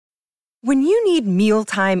When you need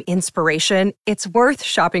mealtime inspiration, it's worth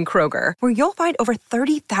shopping Kroger, where you'll find over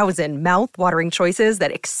 30,000 mouth-watering choices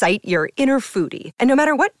that excite your inner foodie. And no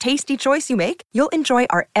matter what tasty choice you make, you'll enjoy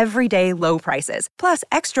our everyday low prices, plus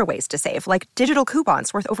extra ways to save, like digital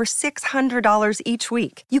coupons worth over $600 each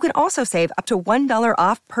week. You can also save up to $1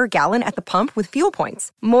 off per gallon at the pump with fuel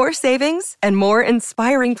points. More savings and more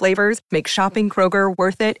inspiring flavors make shopping Kroger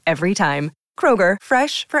worth it every time. Kroger,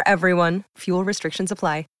 fresh for everyone. Fuel restrictions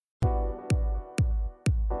apply.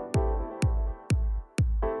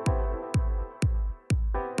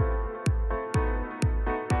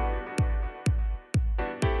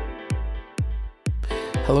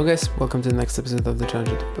 Hello guys, welcome to the next episode of the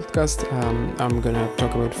Challenger podcast. I'm gonna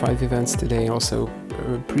talk about 5 events today, also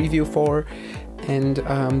preview 4, and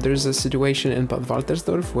there's a situation in Bad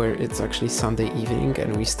Waltersdorf where it's actually Sunday evening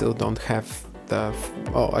and we still don't have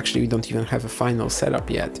we don't even have a final setup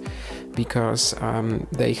yet, because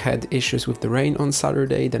they had issues with the rain on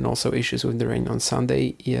Saturday, then also issues with the rain on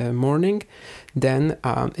Sunday morning. Then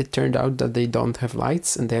it turned out that they don't have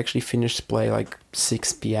lights and they actually finished play like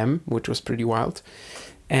 6 p.m, which was pretty wild.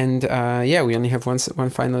 And we only have one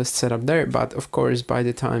finalist set up there, but of course by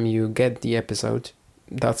the time you get the episode,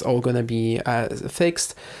 that's all gonna be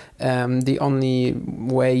fixed. The only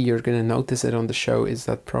way you're gonna notice it on the show is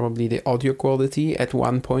that probably the audio quality at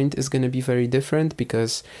one point is gonna be very different,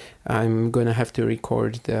 because I'm gonna have to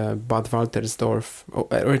record the Bad Waltersdorf,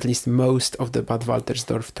 or at least most of the Bad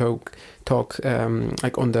Waltersdorf talk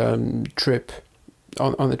like on the trip.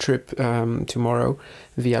 On a trip tomorrow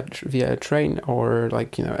via a train, or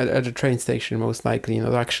like, at a train station, most likely,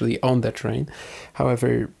 not actually on the train.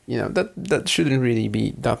 However, that shouldn't really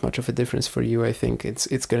be that much of a difference for you. I think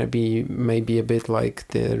it's gonna be maybe a bit like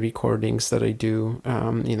the recordings that I do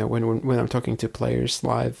when I'm talking to players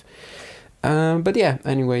live. But yeah,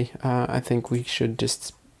 anyway, I think we should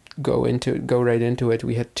just go right into it.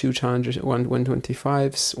 We had 2 challenges,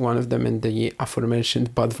 125s, one of them in the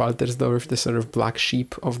aforementioned Bad Waltersdorf, the sort of black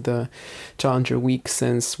sheep of the challenger week,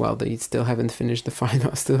 since, well, they still haven't finished the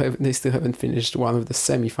final, they still haven't finished one of the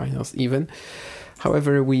semi-finals even.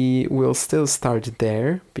 However, we will still start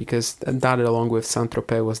there, because that, along with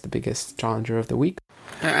Saint-Tropez, was the biggest challenger of the week.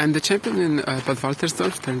 And the champion in Bad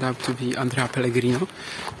Waltersdorf turned out to be Andrea Pellegrino,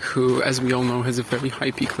 who, as we all know, has a very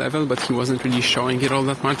high peak level, but he wasn't really showing it all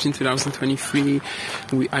that much in 2023.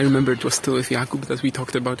 I remember it was still with Jakub that we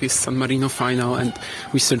talked about his San Marino final, and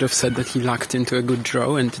we sort of said that he lacked into a good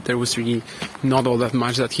draw, and there was really not all that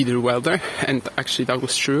much that he did well there. And actually that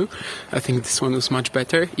was true. I think this one was much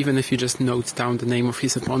better, even if you just note down the names of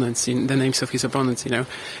his opponents,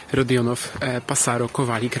 Rodionov, Passaro,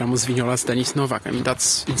 Kowalik, Ramos, Vignolas, Denis Novak. I mean, that's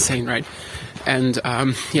insane, right? And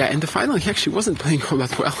in the final he actually wasn't playing all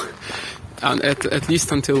that well, at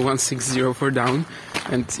least until 1-6-0 for down.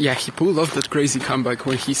 And yeah, he pulled off that crazy comeback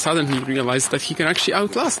when he suddenly realized that he can actually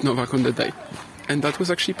outlast Novak on the day, and that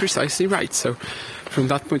was actually precisely right. So from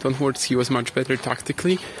that point onwards he was much better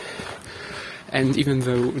tactically. And even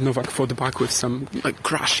though Novak fought back with some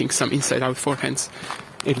crashing some inside out forehands,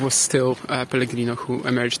 it was still Pellegrino who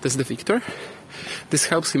emerged as the victor. This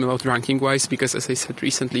helps him a lot ranking-wise, because, as I said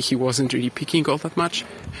recently, he wasn't really picking all that much.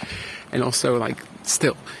 And also,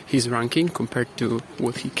 still, his ranking compared to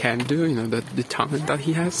what he can do, the talent that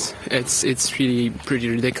he has, it's really pretty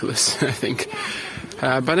ridiculous, I think.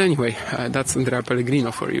 But anyway, that's Andrea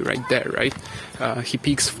Pellegrino for you right there, right? He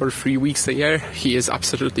peaks for 3 weeks a year. He is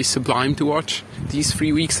absolutely sublime to watch these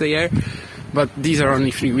 3 weeks a year. But these are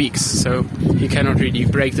only 3 weeks, so he cannot really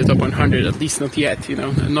break the top 100, at least not yet,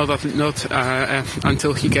 not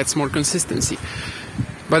until he gets more consistency.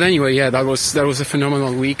 But anyway, yeah, that was a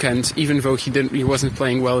phenomenal week, and even though he wasn't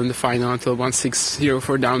playing well in the final until 1-6-0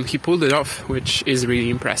 for down, he pulled it off, which is really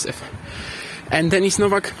impressive. And Denis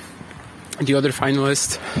Novak, the other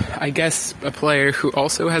finalist, I guess a player who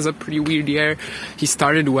also has a pretty weird year. He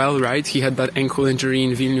started well, right? He had that ankle injury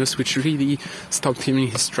in Vilnius, which really stopped him in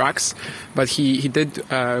his tracks. But he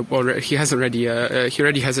already has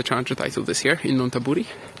a challenger title this year in Montaburi.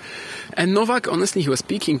 And Novak, honestly, he was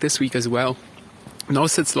peaking this week as well. No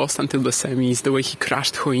sets lost until the semis. The way he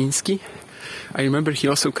crashed Choinski. I remember he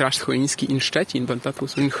also crashed Choinski in Szczecin, but that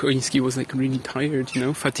was when Choinski was really tired,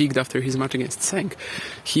 fatigued after his match against Seng.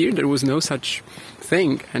 Here there was no such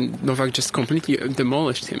thing, and Novak just completely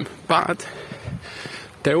demolished him. But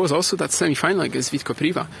there was also that semi-final against Vitko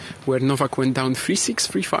Priva, where Novak went down 3-6,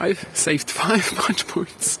 3-5, saved 5 match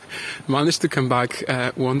points, managed to come back,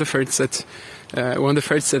 won the third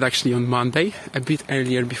set actually on Monday, a bit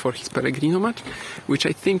earlier before his Pellegrino match, which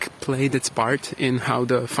I think played its part in how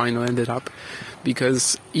the final ended up.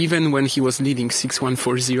 Because even when he was leading 6-1,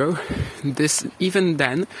 4-0, even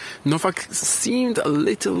then, Novak seemed a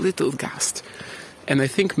little gassed. And I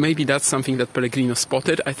think maybe that's something that Pellegrino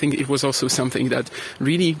spotted. I think it was also something that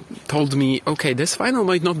really told me, okay, this final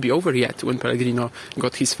might not be over yet, when Pellegrino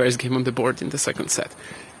got his first game on the board in the second set.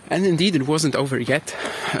 And indeed, it wasn't over yet,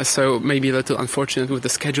 so maybe a little unfortunate with the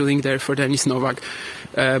scheduling there for Denis Novak,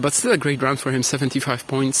 but still a great round for him, 75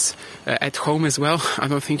 points at home as well. I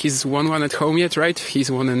don't think he's won one at home yet, right?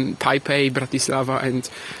 He's won in Taipei, Bratislava, and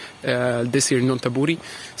this year Nonthaburi,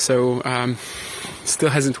 so still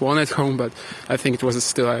hasn't won at home, but I think it was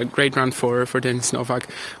still a great round for Denis Novak.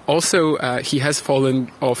 Also, he has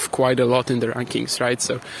fallen off quite a lot in the rankings, right?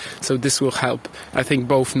 So this will help. I think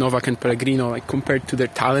both Novak and Pellegrino, like compared to their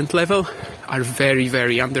talent level, are very,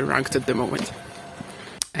 very underranked at the moment.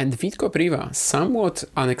 And Vitko Priva, somewhat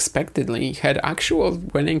unexpectedly, had actual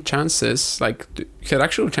winning chances, had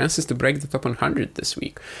actual chances to break the top 100 this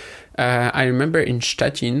week. I remember in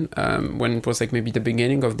Szczecin, when it was maybe the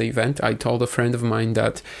beginning of the event, I told a friend of mine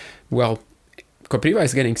that, well, Kopriva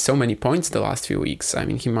is getting so many points the last few weeks. I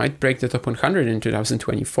mean, he might break the top 100 in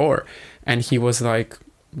 2024. And he was like,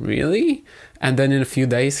 really? And then in a few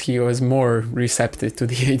days, he was more receptive to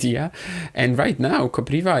the idea. And right now,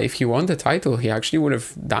 Kopriva, if he won the title, he actually would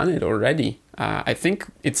have done it already. I think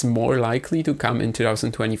it's more likely to come in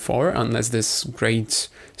 2024 unless this great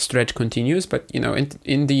stretch continues. But,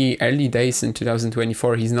 in the early days in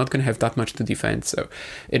 2024, he's not going to have that much to defend. So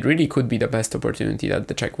it really could be the best opportunity that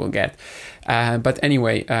the Czech will get. But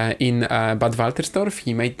anyway, in Bad Waltersdorf,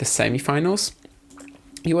 he made the semifinals.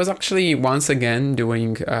 He was actually once again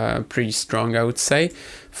doing pretty strong, I would say,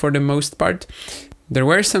 for the most part. There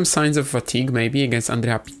were some signs of fatigue maybe against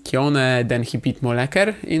Andrea Piccione, then he beat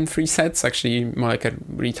Molleker in 3 sets. Actually, Molleker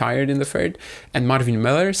retired in the third, and Marvin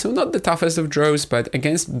Miller, so not the toughest of draws, but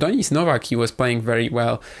against Denis Novak, he was playing very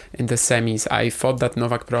well in the semis. I thought that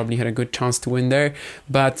Novak probably had a good chance to win there,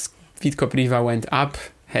 but Vitko Priva went up,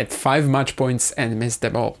 had 5 match points and missed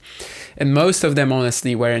them all. And most of them,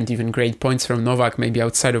 honestly, weren't even great points from Novak, maybe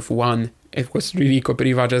outside of one. It was really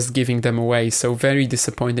Kopriva just giving them away, so very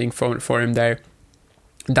disappointing for him there.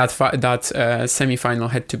 That semi-final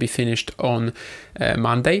had to be finished on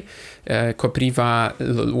Monday.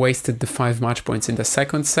 Kopriva wasted the 5 match points in the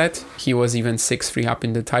second set. He was even 6-3 up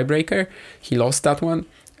in the tiebreaker. He lost that one.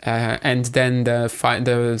 And then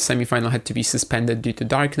the semi-final had to be suspended due to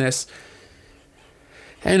darkness.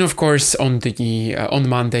 And of course, on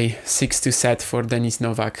Monday, 6-2 set for Denis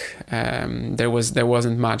Novak. There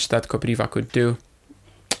wasn't much that Kopriva could do.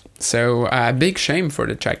 So a big shame for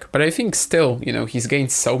the Czech. But I think still, he's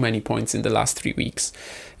gained so many points in the last 3 weeks.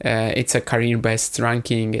 It's a career best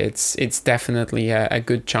ranking. It's definitely a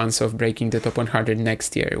good chance of breaking the top 100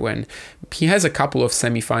 next year, when he has a couple of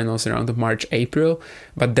semifinals around March, April,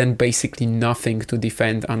 but then basically nothing to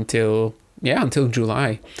defend until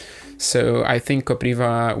July. So I think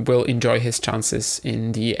Kopriva will enjoy his chances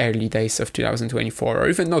in the early days of 2024, or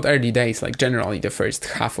even not early days, like generally the first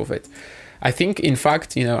half of it. I think, in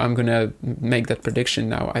fact, I'm going to make that prediction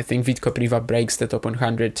now. I think Vitko Priva breaks the top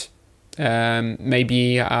 100,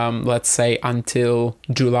 maybe, let's say, until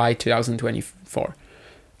July 2024.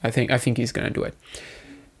 I think he's going to do it.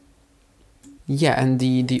 Yeah, and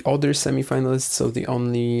the other semi-finalists, so the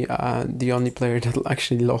only player that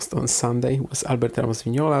actually lost on Sunday was Albert Ramos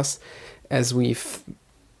Vignolas. As we've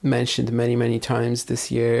mentioned many times this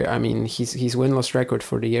year, I mean, his win-loss record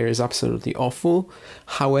for the year is absolutely awful.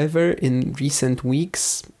 However, in recent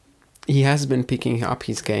weeks, he has been picking up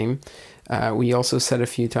his game. We also said a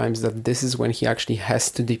few times that this is when he actually has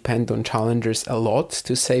to depend on challengers a lot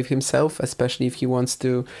to save himself, especially if he wants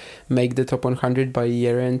to make the top 100 by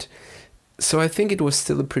year end. So I think it was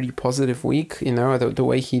still a pretty positive week. The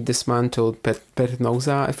way he dismantled Petr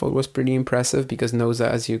Noza, I thought was pretty impressive, because Noza,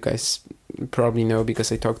 as you guys probably know,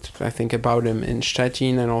 because I talked, I think, about him in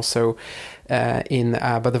Szczecin and also in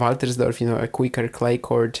Bad Waltersdorf, a quicker clay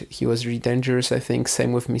court. He was really dangerous, I think.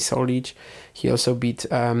 Same with Misolic. He also beat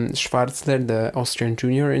Schwarzler, the Austrian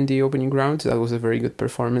junior, in the opening round. That was a very good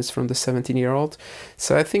performance from the 17-year-old.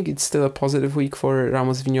 So I think it's still a positive week for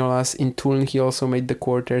Ramos Vignolas. In Tulln, he also made the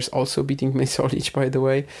quarters, also beating Misolic, by the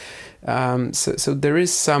way. So there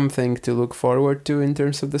is something to look forward to in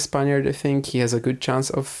terms of the Spaniard. I think he has a good chance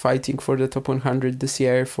of fighting for the top 100 this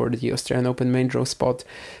year for the Australian Open main draw spot.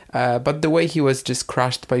 But the way he was just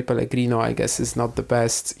crushed by Pellegrino, I guess, is not the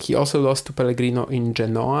best. He also lost to Pellegrino in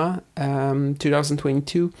Genoa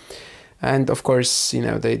 2022. And of course,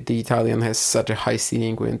 the Italian has such a high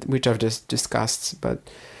ceiling, which I've just discussed. But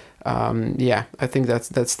I think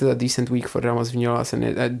that's still a decent week for Ramos Vinolas, and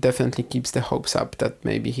it definitely keeps the hopes up that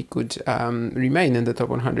maybe he could remain in the top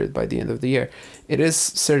 100 by the end of the year. It is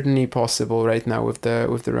certainly possible right now with the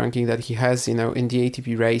ranking that he has. In the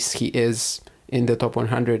ATP race, he is in the top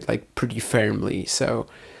 100 like pretty firmly. So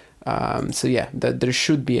that there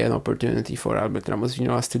should be an opportunity for Albert Ramos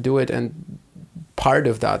Vinolas to do it, and part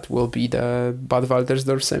of that will be the Bad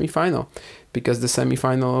Waltersdorf semi-final, because the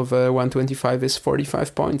semi-final of 125 is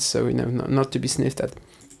 45 points, so not to be sniffed at.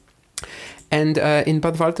 And in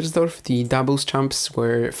Bad Waltersdorf, the doubles champs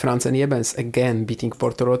were Franz and Jebens, again beating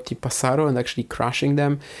Portorotti, Passaro, and actually crushing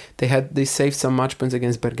them. They saved some match points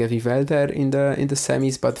against Bergevi-Welder in the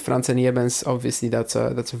semis, but Franz and Jebens, obviously that's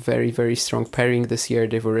a very, very strong pairing this year.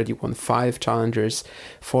 They've already won 5 challengers,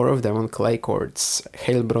 4 of them on clay courts: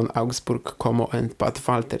 Heilbronn, Augsburg, Como, and Bad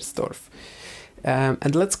Waltersdorf.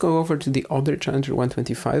 And let's go over to the other Challenger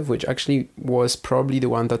 125, which actually was probably the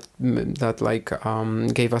one that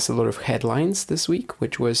gave us a lot of headlines this week,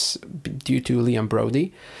 which was due to Liam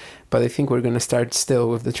Brody. But I think we're going to start still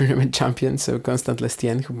with the tournament champion, so Constant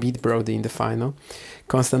Lestienne, who beat Brody in the final.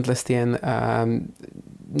 Constant Lestienne,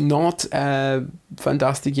 not a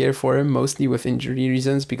fantastic year for him, mostly with injury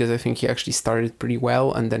reasons, because I think he actually started pretty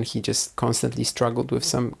well, and then he just constantly struggled with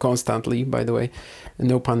constantly, by the way,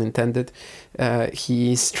 no pun intended.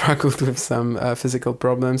 He struggled with some physical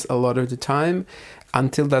problems a lot of the time,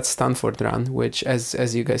 until that Stanford run, which,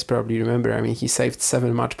 as you guys probably remember, he saved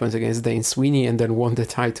 7 match points against Dane Sweeney and then won the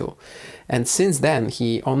title. And since then,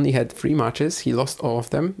 he only had 3 matches. He lost all of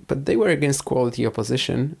them, but they were against quality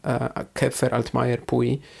opposition, Kepfer, Altmaier,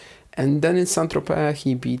 Puy. And then in Saint-Tropez,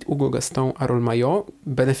 he beat Hugo Gaston, Arol Maillot,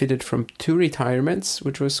 benefited from 2 retirements,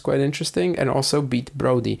 which was quite interesting, and also beat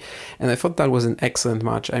Brody. And I thought that was an excellent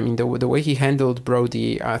match. The way he handled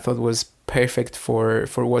Brody, I thought was perfect for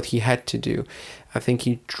what he had to do. I think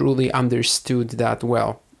he truly understood that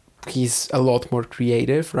well. He's a lot more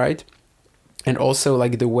creative, right? And also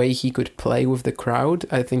the way he could play with the crowd,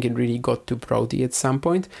 I think it really got to Brody at some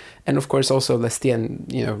point. And of course also Lestienne,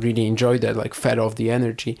 really enjoyed that, fed off the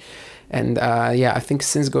energy. And I think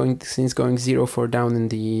since going 0-4 down in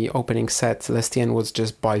the opening set, Lestienne was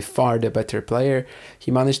just by far the better player.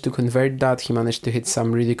 He managed to convert that. He managed to hit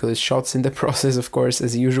some ridiculous shots in the process, of course,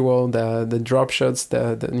 as usual. The drop shots,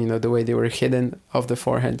 the way they were hidden off the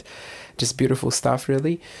forehand. Just beautiful stuff,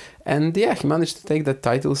 really. And he managed to take that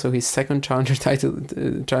title, so his second challenger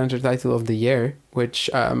title of the year, which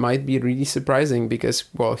might be really surprising because,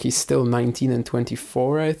 he's still 19 and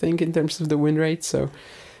 24, I think, in terms of the win rate. So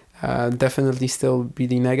definitely still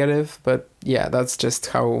really negative. But that's just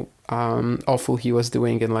how awful he was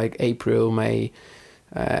doing in April, May,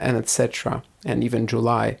 and etc. and even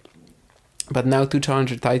July. But now 2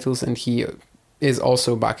 challenger titles, and he is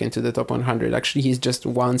also back into the top 100. Actually, he's just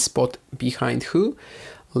 1 spot behind who?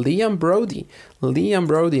 Liam Brody. Liam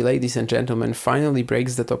Brody, ladies and gentlemen, finally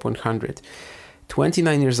breaks the top 100.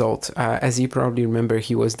 29 years old. As you probably remember,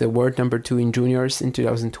 he was the world number 2 in juniors in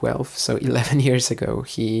 2012. So 11 years ago,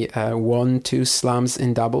 he won 2 slams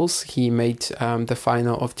in doubles. He made the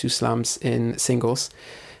final of 2 slams in singles.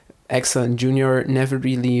 Excellent junior. Never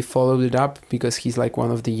really followed it up because he's one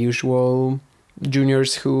of the usual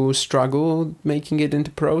juniors who struggle making it into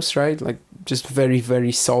pros, right? Just very,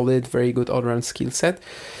 very solid, very good all-round skill set.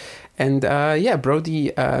 And Brody,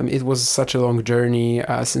 it was such a long journey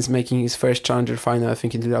since making his first challenger final, I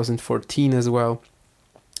think in 2014 as well.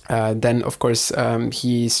 Then, of course,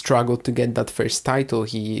 he struggled to get that first title.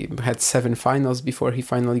 He had 7 finals before he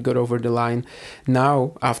finally got over the line.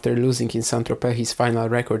 Now, after losing in Saint-Tropez, his final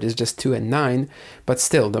record is just 2-9. But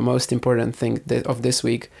still, the most important thing of this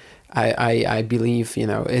week, I believe,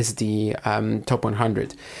 is the top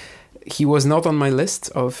 100. He was not on my list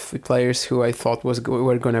of players who I thought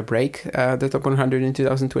were going to break the top 100 in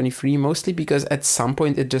 2023, mostly because at some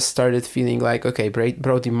point it just started feeling like, okay,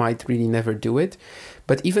 Brody might really never do it.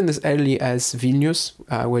 But even as early as Vilnius,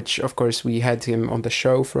 which of course we had him on the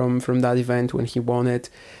show from that event when he won it,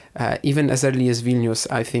 even as early as Vilnius,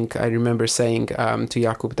 I think I remember saying to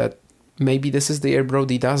Jakub that maybe this is the year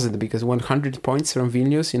Brody does it, because 100 points from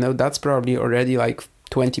Vilnius, that's probably already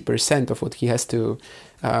 20% of what he has to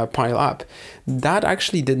pile up. That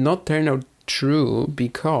actually did not turn out true,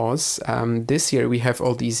 because this year we have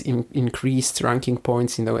all these increased ranking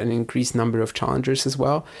points, an increased number of challengers as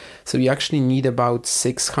well. So you actually need about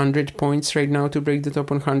 600 points right now to break the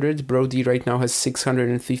top 100. Brody right now has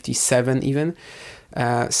 657 even.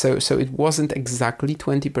 So it wasn't exactly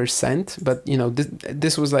 20%, but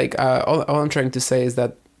this was like all I'm trying to say is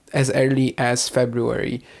that as early as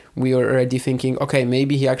February, we were already thinking, okay,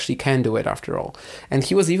 maybe he actually can do it after all. And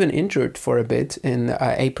he was even injured for a bit in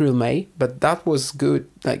April, May, but that was good.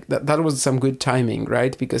 Like that was some good timing,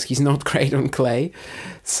 right? Because he's not great on clay.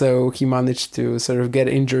 So he managed to sort of get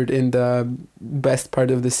injured in the best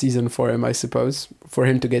part of the season for him, I suppose, for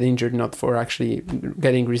him to get injured, not for actually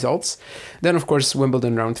getting results. Then, of course,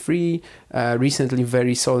 Wimbledon round 3, recently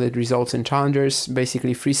very solid results in challengers,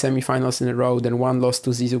 basically 3 semifinals in a row, then 1 loss to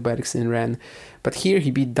Zizou Bergs in Rennes. But here he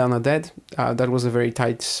beat Dana Dead. That was a very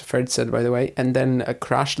tight third set, by the way. And then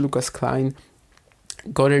crashed Lucas Klein,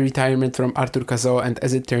 got a retirement from Artur Cazaux, and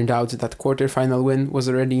as it turned out, that quarterfinal win was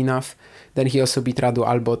already enough. Then he also beat Radu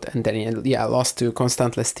Albot, and then lost to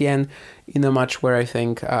Constant Lestienne in a match where I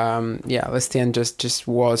think Lestienne just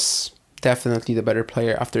was definitely the better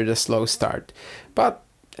player after the slow start. But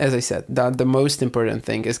as I said, the most important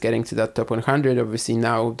thing is getting to that top 100. Obviously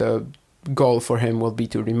now the goal for him will be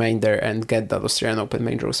to remain there and get that Australian Open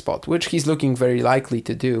main draw spot, which he's looking very likely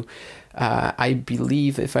to do. I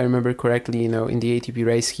believe, if I remember correctly, in the ATP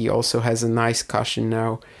race, he also has a nice cushion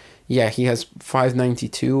now. Yeah, he has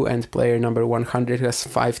 592 and player number 100 has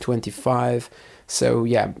 525. So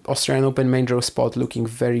yeah, Australian Open main draw spot looking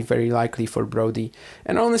very, very likely for Brody.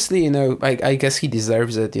 And honestly, I guess he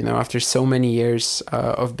deserves it, after so many years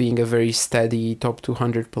of being a very steady top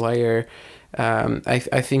 200 player. I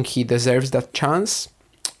think he deserves that chance.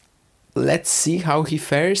 Let's see how he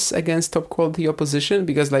fares against top quality opposition,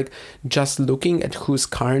 because just looking at who's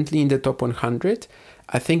currently in the top 100,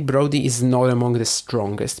 I think Brody is not among the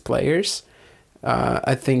strongest players.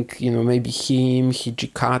 I think, maybe him,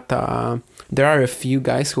 Hijikata. There are a few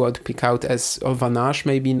guys who I would pick out as Van Asch,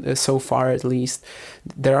 maybe so far at least.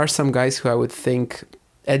 There are some guys who I would think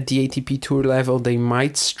at the ATP Tour level, they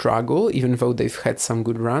might struggle, even though they've had some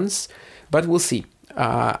good runs. But we'll see.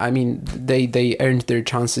 They earned their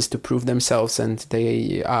chances to prove themselves, and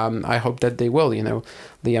they I hope that they will.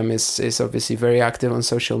 Liam is obviously very active on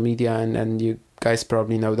social media, and you guys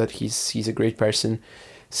probably know that he's a great person.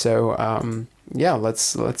 So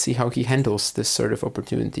let's see how he handles this sort of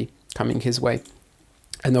opportunity coming his way.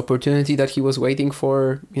 An opportunity that he was waiting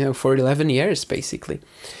for 11 years basically.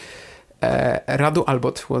 Radu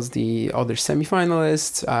Albot was the other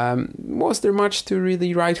semi-finalist. Was there much to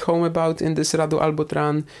really write home about in this Radu Albot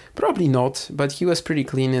run? Probably not, but he was pretty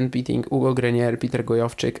clean in beating Hugo Grenier, Petr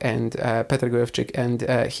Gojowczyk and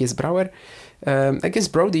Hies Brouwer.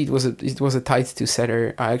 Against Brody, it was a tight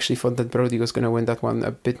 2-setter. I actually thought that Brody was going to win that one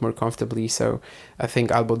a bit more comfortably, so I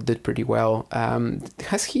think Albot did pretty well.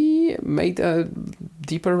 Has he made a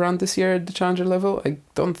deeper run this year at the challenger level? I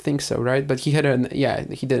don't think so, right? But he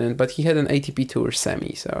didn't. But he had an ATP Tour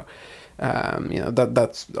semi, so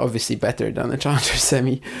that's obviously better than a challenger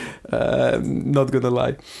semi. Not gonna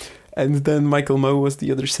lie. And then Michael Mmoh was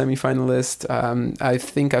the other semi-finalist. I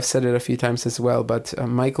think I've said it a few times as well, but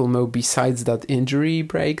Michael Mmoh, besides that injury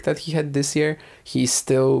break that he had this year, he's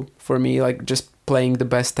still, for me, just playing the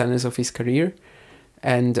best tennis of his career.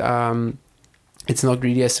 And it's not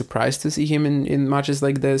really a surprise to see him in matches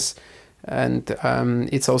like this. And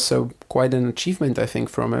it's also quite an achievement, I think,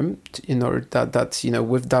 from him, in order that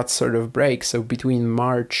with that sort of break. So between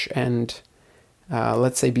March and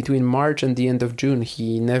between March and the end of June,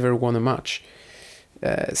 he never won a match.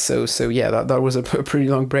 That was a pretty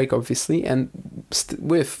long break, obviously. And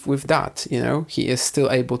with that, he is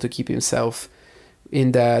still able to keep himself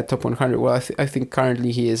in the top 100. Well, I think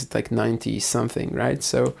currently he is 90 something, right?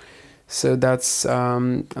 So that's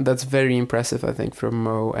very impressive, I think, from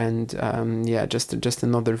Mo. And just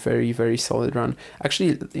another very, very solid run.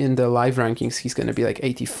 Actually, in the live rankings, he's going to be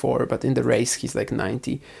 84, but in the race, he's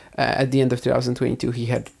 90. At the end of 2022, he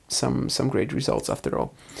had some great results after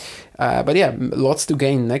all. Lots to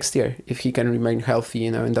gain next year if he can remain healthy,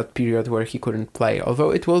 in that period where he couldn't play.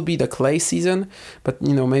 Although it will be the clay season, but,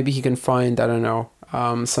 maybe he can find, I don't know,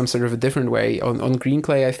 some sort of a different way. On green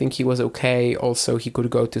clay, I think he was okay. Also, he could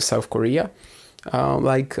go to South Korea,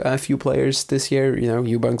 like a few players this year,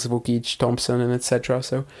 Eubanks, Vukic, Thompson, and etc.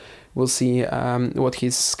 So we'll see what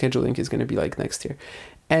his scheduling is going to be like next year.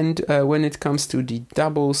 And when it comes to the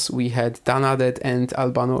doubles, we had Dan Adet and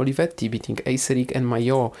Albano Olivetti beating Acerik and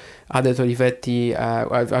Maillot. Adet Olivetti,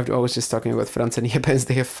 I was just talking about Franz and Jebens,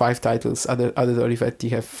 they have 5 titles. Adet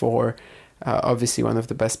Olivetti have 4. Obviously one of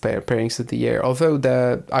the best pairings of the year, although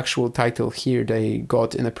the actual title here they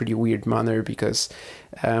got in a pretty weird manner because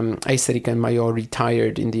Eiseric and Mayo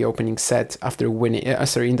retired in the opening set after winning,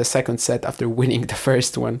 in the second set after winning the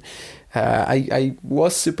first one. I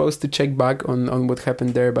was supposed to check back on what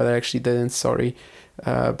happened there, but I actually didn't, sorry.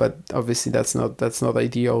 But obviously that's not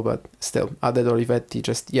ideal, but still, Aded Olivetti,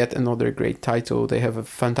 just yet another great title. They have a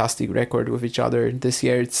fantastic record with each other. This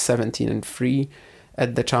year it's 17-3.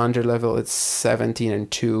 At the challenger level it's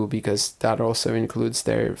 17-2, because that also includes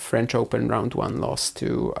their French Open round 1 loss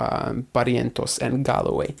to Barrientos and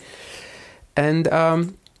Galloway. And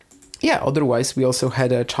otherwise we also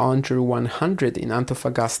had a Challenger 100 in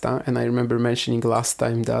Antofagasta, and I remember mentioning last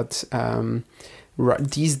time that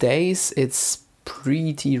these days it's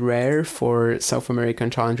pretty rare for South American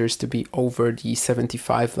challengers to be over the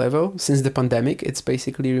 75 level. Since the pandemic, it's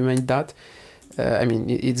basically remained that.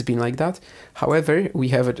 It's been like that. However, we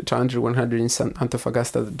have a Challenger 100 in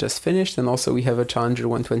Antofagasta that just finished, and also we have a Challenger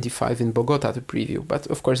 125 in Bogota to preview. But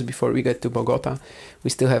of course, before we get to Bogota, we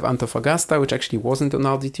still have Antofagasta, which actually wasn't on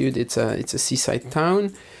altitude. It's a seaside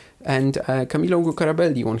town. And Camilo Ugo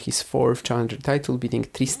Carabelli won his 4th challenger title, beating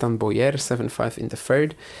Tristan Boyer 7-5 in the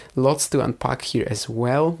third. Lots to unpack here as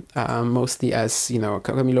well. Mostly as,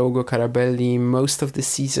 Camilo Ugo Carabelli, most of the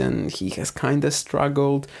season, he has kind of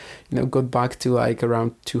struggled, got back to like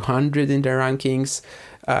around 200 in the rankings.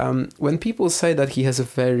 When people say that he has a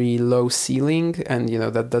very low ceiling, and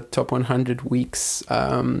that the top 100 weeks,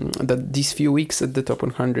 that these few weeks at the top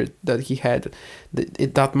 100 that he had,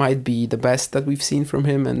 that might be the best that we've seen from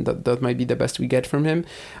him, and that might be the best we get from him.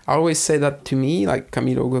 I always say that, to me, like,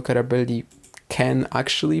 Camilo Ugo Carabelli can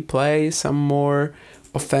actually play some more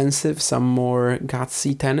offensive, some more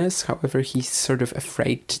gutsy tennis. However, he's sort of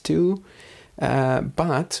afraid to.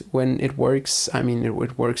 But when it works,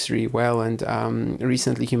 it works really well. And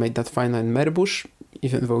recently he made that final in Meerbusch,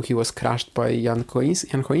 even though he was crushed by Jan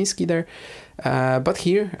Choinski there. But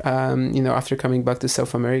here, after coming back to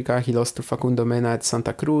South America, he lost to Facundo Mena at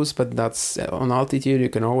Santa Cruz, but that's on altitude. You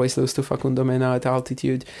can always lose to Facundo Mena at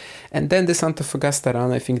altitude. And then the Antofagasta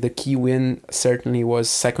run, I think the key win certainly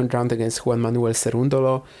was second round against Juan Manuel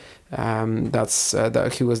Cerúndolo.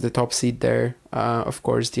 He was the top seed there, of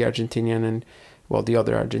course, the Argentinian and, the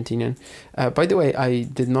other Argentinian. By the way, I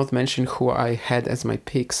did not mention who I had as my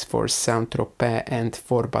picks for Saint-Tropez and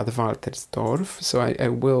for Bad Waltersdorf, so I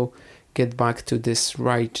will get back to this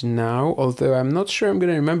right now, although I'm not sure I'm going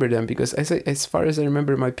to remember them, because as far as I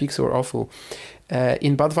remember, my picks were awful.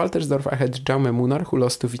 In Bad Waltersdorf, I had Jaume Munar, who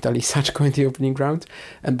lost to Vitaly Sachko in the opening round.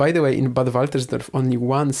 And by the way, in Bad Waltersdorf, only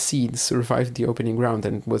one seed survived the opening round,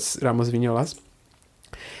 and it was Ramos Vignolas.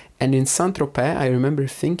 And in Saint-Tropez, I remember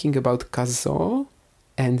thinking about Cazaux,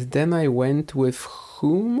 and then I went with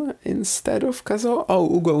whom instead of Cazaux? Oh,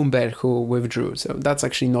 Hugo Humbert, who withdrew. So that's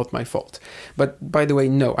actually not my fault. But by the way,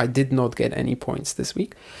 no, I did not get any points this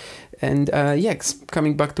week. And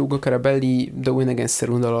coming back to Ugo Carabelli, the win against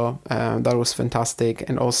Cerúndolo, that was fantastic.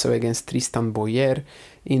 And also against Tristan Boyer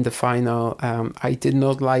in the final. I did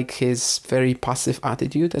not like his very passive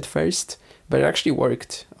attitude at first, but it actually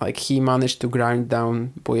worked. Like, he managed to grind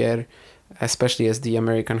down Boyer, especially as the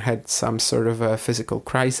American had some sort of a physical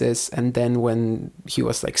crisis. And then when he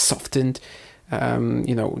was like softened,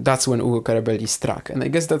 that's when Ugo Carabelli struck. And I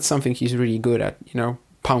guess that's something he's really good at,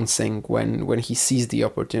 pouncing when he sees the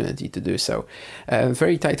opportunity to do so.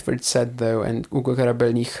 Very tight third set though, and Ugo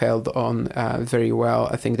Carabelli held on very well.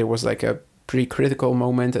 I think there was like a pretty critical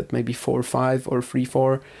moment at maybe 4-5 or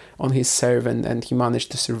 3-4 on his serve, and he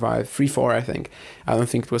managed to survive 3-4. I think. I don't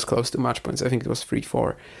think it was close to match points. I think it was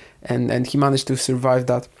 3-4, and he managed to survive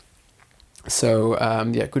that. So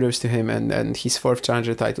kudos to him, and his 4th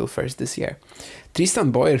challenger title first this year.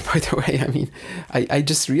 Tristan Boyer, by the way, I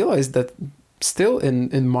just realized that still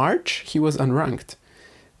in March he was unranked,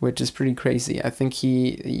 which is pretty crazy. I think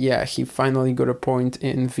he finally got a point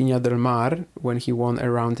in Viña del Mar when he won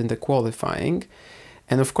a round in the qualifying.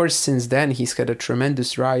 And of course, since then, he's had a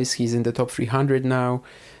tremendous rise. He's in the top 300 now.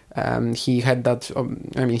 He had that,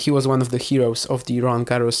 he was one of the heroes of the Roland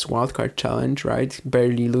Garros wildcard challenge, right?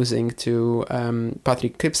 Barely losing to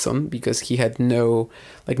Patrick Gibson because he had no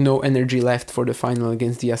energy left for the final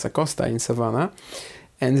against Diaz Acosta in Savannah.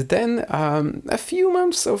 And then a few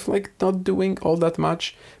months of not doing all that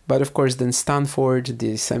much. But of course, then Stanford,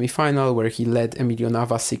 the semi-final, where he led Emilio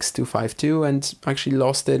Nava 6-2, 5-2, and actually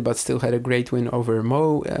lost it, but still had a great win over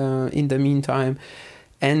Mo in the meantime.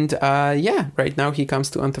 And right now he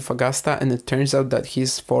comes to Antofagasta, and it turns out that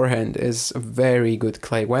his forehand is a very good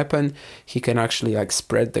clay weapon. He can actually like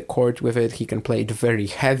spread the court with it. He can play it very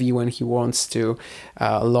heavy when he wants to.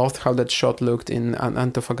 Loved how that shot looked in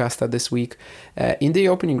Antofagasta this week. In the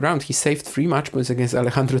opening round, he saved 3 match points against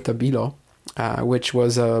Alejandro Tabilo, which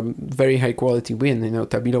was a very high quality win.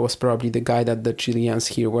 Tabilo was probably the guy that the Chileans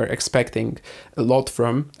here were expecting a lot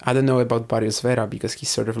from. I don't know about Barrios Vera because he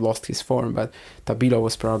sort of lost his form, but Tabilo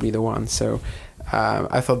was probably the one. So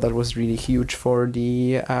I thought that was really huge for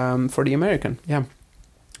the American,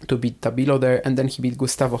 to beat Tabilo there. And then he beat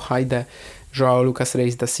Gustavo Haide, Joao Lucas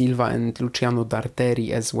Reis da Silva, and Luciano Darteri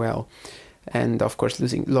as well. And of course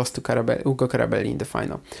lost to Ugo Carabelli in the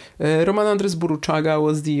final. Roman Andres Buruchaga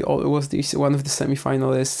was one of the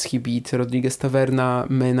semi-finalists. He beat Rodriguez Taverna,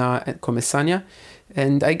 Mena, and Comesaña.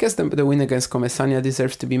 And I guess the win against Comesaña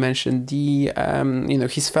deserves to be mentioned.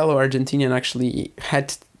 His fellow Argentinian actually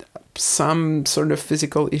had some sort of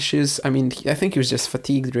physical issues. I mean, I think he was just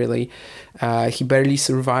fatigued, really. He barely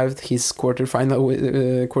survived his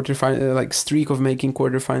quarterfinal streak of making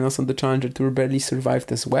quarterfinals on the Challenger Tour. Barely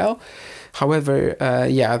survived as well. However,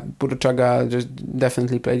 Buruchaga just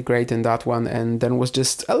definitely played great in that one, and then was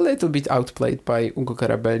just a little bit outplayed by Ugo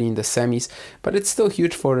Carabelli in the semis. But it's still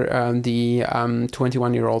huge for the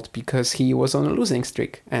 21-year-old because he was on a losing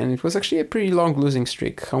streak, and it was actually a pretty long losing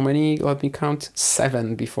streak. How many? Let me count.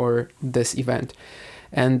 7 before this event.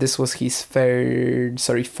 And this was his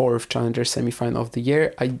fourth Challenger semi-final of the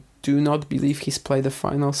year. I do not believe he's played a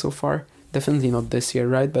final so far. Definitely not this year,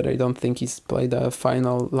 right? But I don't think he's played a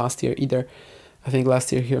final last year either. I think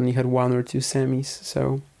last year he only had 1 or 2 semis.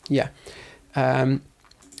 So, yeah. And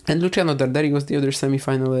Luciano Darteri was the other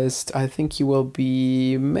semi-finalist. I think he will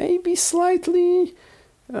be maybe slightly...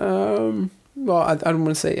 I don't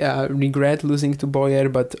want to say regret losing to Boyer,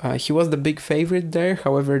 but he was the big favorite there.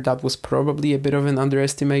 However, that was probably a bit of an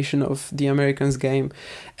underestimation of the Americans' game.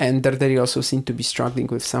 And Darteri also seemed to be struggling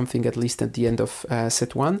with something, at least at the end of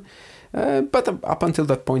set 1. But up until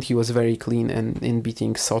that point, he was very clean and in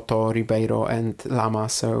beating Soto, Ribeiro, and Lama.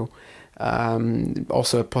 So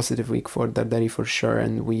also a positive week for Darteri for sure.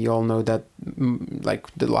 And we all know that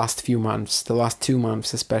the last 2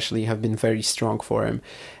 months especially, have been very strong for him.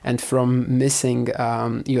 And from missing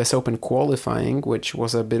US Open qualifying, which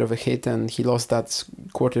was a bit of a hit, and he lost that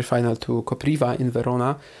quarterfinal to Kopriva in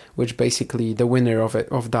Verona, which basically the winner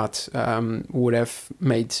of that would have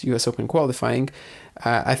made US Open qualifying.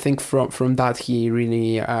 I think from that he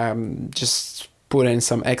really just put in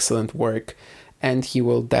some excellent work, and he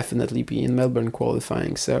will definitely be in Melbourne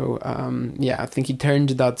qualifying. So I think he turned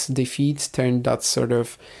that defeat, turned that sort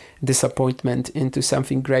of disappointment into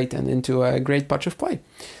something great and into a great patch of play.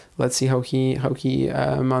 Let's see how he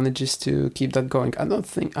manages to keep that going. I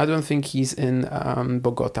don't think he's in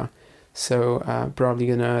Bogota, so probably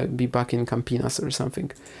gonna be back in Campinas or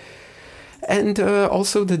something. And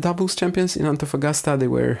also the doubles champions in Antofagasta, they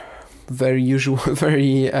were very usual,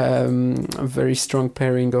 very strong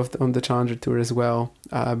pairing on the Challenger Tour as well.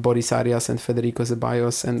 Boris Arias and Federico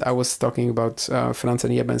Zeballos. And I was talking about Franz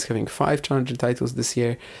and Jebens having 5 Challenger titles this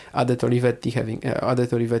year, Adet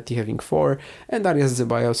Olivetti having 4, and Arias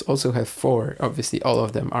Zeballos also have 4. Obviously, all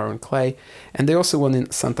of them are on clay, and they also won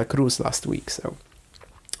in Santa Cruz last week. So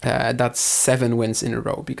that's 7 wins in a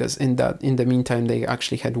row, because in the meantime they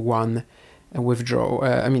actually had 1 withdraw.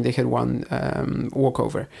 They had 1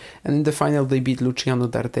 walkover, and in the final they beat Luciano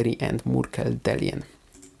Darteri and Murkel Delien.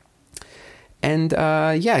 And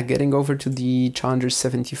getting over to the Challenger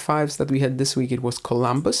 75s that we had this week, it was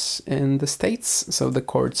Columbus in the States, so the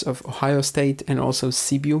courts of Ohio State and also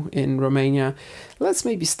Sibiu in Romania. Let's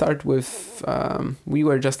maybe start with, we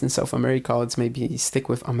were just in South America, let's maybe stick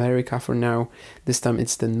with America for now. This time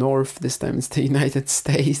it's the North, this time it's the United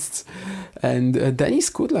States. And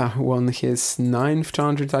Denis Kudla won his 9th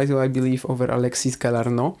Challenger title, I believe, over Alexis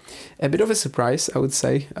Galarneau. A bit of a surprise, I would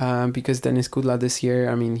say, because Denis Kudla this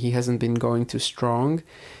year, he hasn't been going too strong.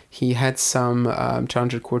 He had some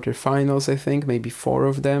Challenger quarterfinals, I think, maybe 4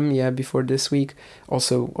 of them, before this week.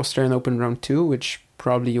 Also Australian Open Round 2, which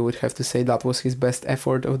probably you would have to say that was his best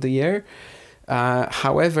effort of the year.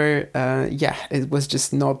 However, it was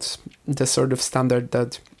just not the sort of standard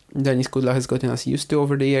that Denis Kudla has gotten us used to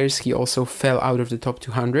over the years. He also fell out of the top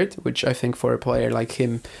 200, which I think for a player like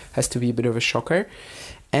him has to be a bit of a shocker.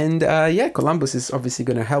 And Columbus is obviously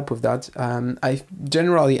going to help with that. I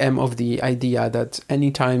generally am of the idea that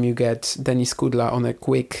anytime you get Denis Kudla on a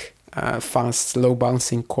quick, fast, low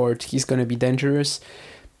bouncing court, he's going to be dangerous.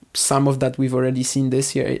 Some of that we've already seen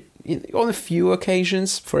this year on a few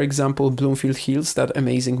occasions. For example, Bloomfield Hills, that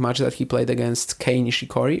amazing match that he played against Kei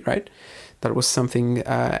Nishikori, right? That was something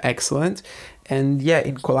excellent. And yeah,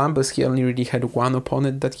 in Columbus, he only really had one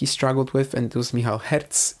opponent that he struggled with, and it was Michal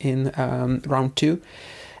Herz in round 2.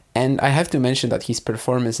 And I have to mention that his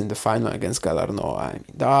performance in the final against Galarneau, I mean,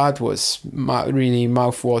 that was really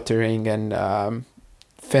mouth-watering and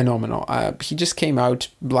phenomenal. He just came out,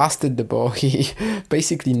 blasted the ball. He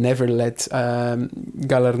basically never let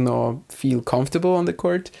Galarneau feel comfortable on the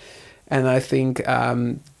court. And I think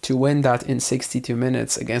to win that in 62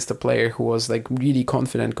 minutes against a player who was like really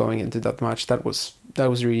confident going into that match, that was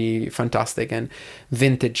really fantastic and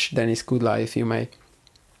vintage Denis Kudla, if you may.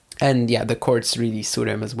 And yeah, the courts really suit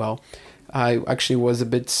him as well. I actually was a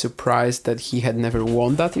bit surprised that he had never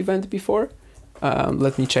won that event before.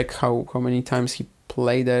 Let me check how many times he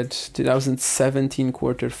played at 2017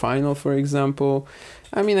 quarterfinal, for example.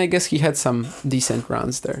 I mean, I guess he had some decent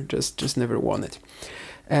runs there, just never won it.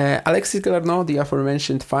 Alexis Galarneau, the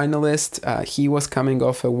aforementioned finalist, he was coming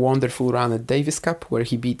off a wonderful run at Davis Cup where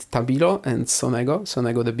he beat Tabilo and Sonego.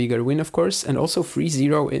 Sonego the bigger win, of course, and also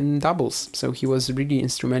 3-0 in doubles. So he was really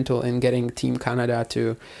instrumental in getting Team Canada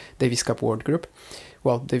to Davis Cup World Group.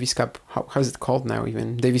 Well, Davis Cup, how's it called now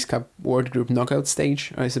even? Davis Cup World Group knockout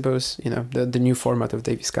stage, I suppose. You know, the new format of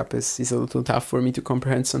Davis Cup is a little tough for me to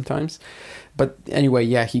comprehend sometimes. But anyway,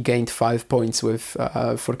 yeah, he gained 5 points with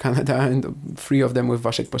for Canada and 3 of them with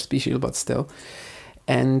Vasek Pospisil, but still.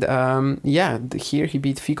 And here he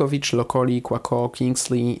beat Fikovic, Lokoli, Kwako,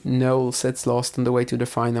 Kingsley, no sets lost on the way to the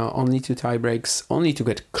final, only 2 tie breaks, only to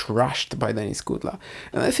get crushed by Denis Kudla.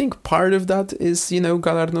 And I think part of that is,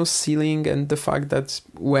 Galarneau's ceiling and the fact that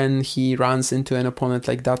when he runs into an opponent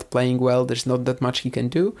like that playing well, there's not that much he can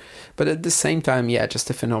do. But at the same time, yeah, just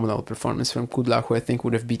a phenomenal performance from Kudla, who I think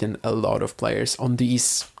would have beaten a lot of players on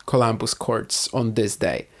these Columbus courts on this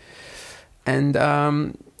day. And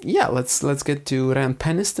let's get to Ryan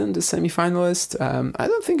Peniston, the semi-finalist. I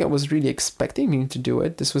don't think I was really expecting him to do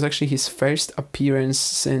it. This was actually his first appearance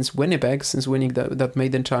since Winnipeg, since winning that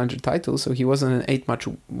maiden challenger title. So he was on an 8-match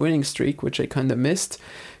winning streak, which I kind of missed.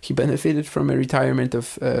 He benefited from a retirement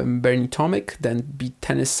of Bernie Tomic, then beat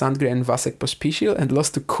Tennis Sandgren and Vasek Pospisil, and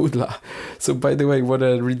lost to Kudla. So by the way, what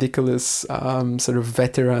a ridiculous sort of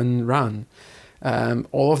veteran run.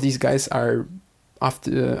 All of these guys are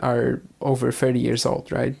over 30 years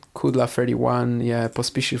old, right? Kudla 31, yeah,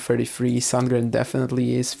 Pospisil 33, Sandgren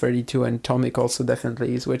definitely is 32, and Tomic also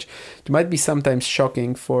definitely is, which might be sometimes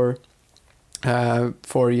shocking for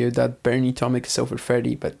you that Bernie Tomic is over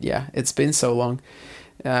 30, but yeah, it's been so long.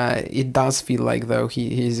 It does feel like, though,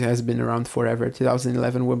 he has been around forever.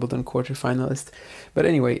 2011 Wimbledon quarterfinalist. But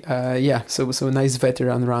anyway, so a nice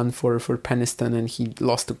veteran run for Peniston, and he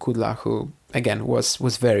lost to Kudla, who, again, was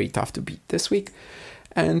very tough to beat this week.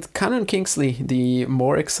 And Canon Kingsley, the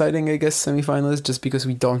more exciting, I guess, semi-finalist, just because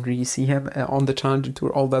we don't really see him on the Challenger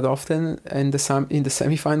Tour all that often in the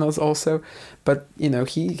semi-finals also. But,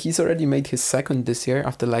 he's already made his second this year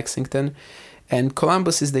after Lexington. And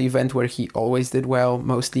Columbus is the event where he always did well,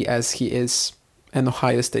 mostly as he is an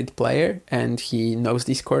Ohio State player and he knows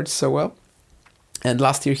these courts so well. And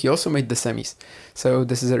last year he also made the semis. So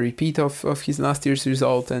this is a repeat of his last year's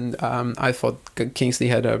result. And I thought Kingsley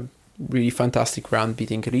had a really fantastic run,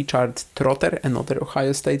 beating Richard Trotter, another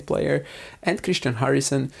Ohio State player, and Christian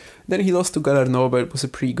Harrison. Then he lost to Galarneau, but it was a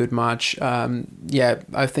pretty good match.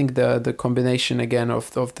 I think the combination again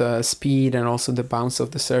of the speed and also the bounce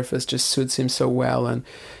of the surface just suits him so well, and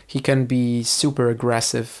he can be super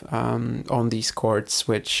aggressive on these courts,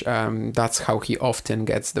 which that's how he often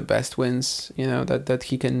gets the best wins. That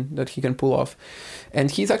he can pull off. And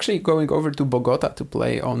he's actually going over to Bogota to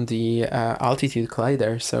play on the altitude clay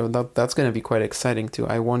there, so that's going to be quite exciting too.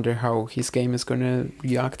 I wonder how his game is going to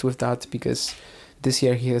react with that, because this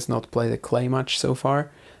year he has not played a clay match so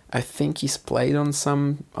far. I think he's played on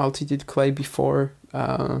some altitude clay before.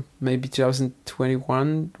 Maybe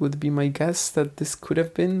 2021 would be my guess that this could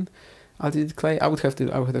have been altitude clay. I would have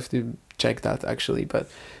to check that actually, but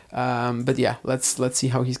yeah, let's see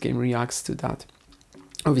how his game reacts to that.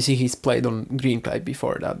 Obviously, he's played on green clay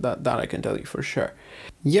before, that I can tell you for sure.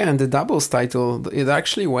 Yeah, and the doubles title, it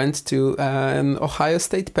actually went to an Ohio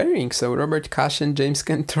State pairing, so Robert Cash and James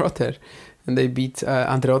Kent Trotter. And they beat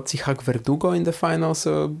Andreozzi Hack Verdugo in the final,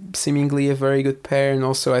 so seemingly a very good pair. And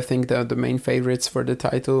also, I think the main favorites for the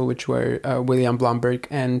title, which were William Blumberg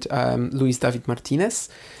and Luis David Martinez.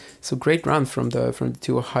 So great run from the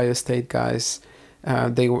two Ohio State guys.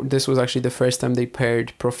 This was actually the first time they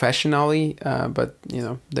paired professionally, but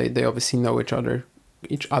they obviously know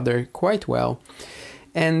each other quite well.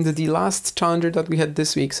 And the last challenger that we had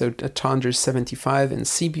this week, so a Challenger 75 in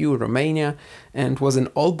Sibiu, Romania, and was an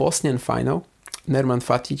all-Bosnian final. Nerman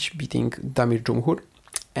Fatic beating Damir Džumhur.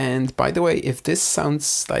 And by the way, if this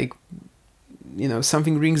sounds like,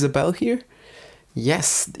 something rings a bell here,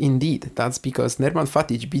 yes, indeed. That's because Nerman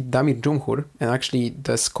Fatic beat Damir Dzumhur, and actually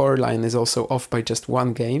the scoreline is also off by just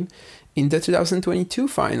one game, in the 2022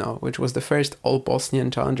 final, which was the first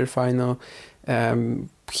all-Bosnian challenger final.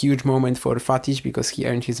 Huge moment for Fatic because he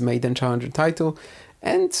earned his maiden challenger title,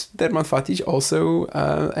 and Nerman Fatic also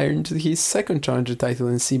earned his second challenger title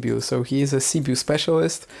in Sibiu, so he is a Sibiu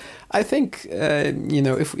specialist. I think,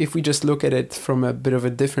 if we just look at it from a bit of a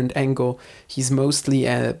different angle, he's mostly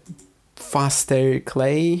a faster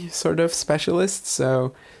clay sort of specialist,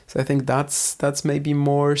 so I think that's maybe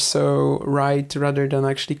more so right, rather than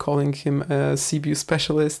actually calling him a Sibiu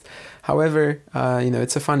specialist. However,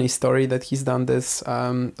 it's a funny story that he's done this.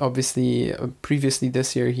 Obviously, previously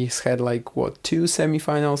this year he's had 2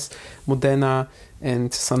 semifinals, Modena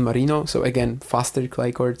and San Marino. So again, faster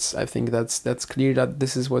clay courts. I think that's clear that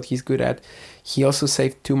this is what he's good at. He also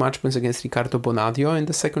saved 2 match points against Ricardo Bonadio in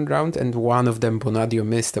the second round, and one of them Bonadio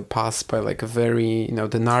missed a pass by a very,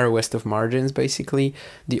 the narrowest of margins basically.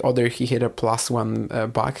 The other he hit a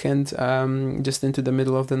 +1 backhand just into the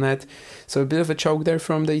middle of the net. So a bit of a choke there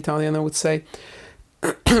from the Italian, I would say.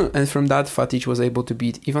 And from that, Fatic was able to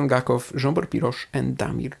beat Ivan Gakov, Zsombor Piros and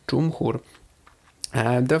Damir Dzumhur.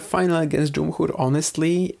 The final against Dzumhur,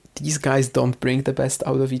 honestly, these guys don't bring the best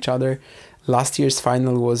out of each other. Last year's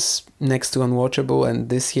final was next to unwatchable, and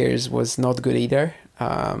this year's was not good either.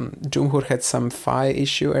 Dzumhur had some thigh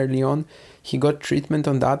issue early on. He got treatment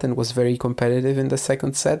on that and was very competitive in the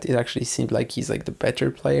second set. It actually seemed like he's the better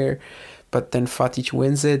player, but then Fatic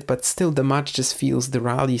wins it. But still, the match just the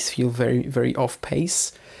rallies feel very, very off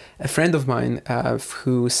pace. A friend of mine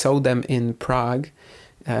who saw them in Prague,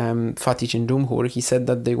 Fatic and Dzumhur, he said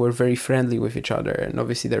that they were very friendly with each other, and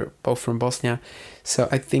obviously they're both from Bosnia, so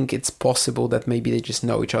I think it's possible that maybe they just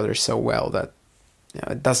know each other so well that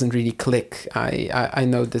it doesn't really click. I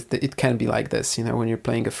know that it can be like this, when you're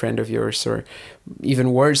playing a friend of yours, or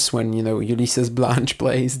even worse when Ulises Blanche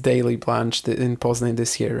plays Daley Blanche in Poznan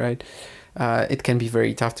this year, right? It can be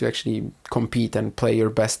very tough to actually compete and play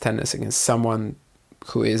your best tennis against someone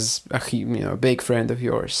who is a big friend of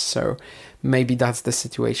yours. So maybe that's the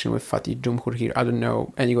situation with Fatic Dzumhur here. I don't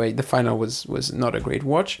know. Anyway, the final was not a great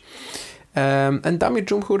watch. And Damir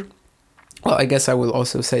Dzumhur, well, I guess I will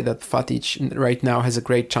also say that Fatic right now has a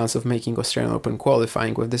great chance of making Australian Open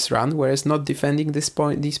qualifying with this run, whereas not defending these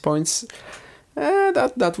points,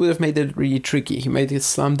 that would have made it really tricky. He made his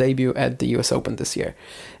slam debut at the US Open this year.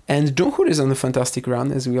 And Dzumhur is on a fantastic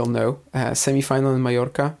run, as we all know. Semi-final in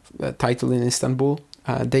Mallorca, title in Istanbul.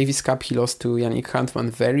 Davis Cup, he lost to Yannick Handman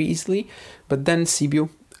very easily, but then Sibiu,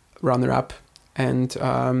 runner-up. And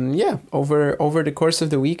over the course of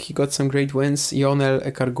the week, he got some great wins. Ionel,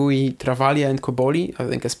 Ekargui, Travaglia and Cobolli, I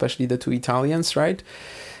think especially the 2 Italians, right?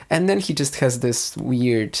 And then he just has this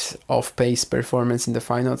weird off-pace performance in the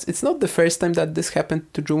finals. It's not the first time that this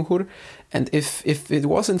happened to Dzumhur. And if it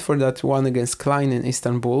wasn't for that one against Klein in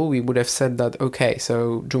Istanbul, we would have said that, okay,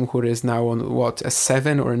 so Dzumhur is now on a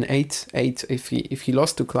 7 or an 8? If he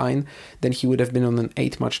lost to Klein, then he would have been on an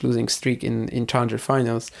 8-match losing streak in Challenger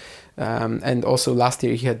finals. And also last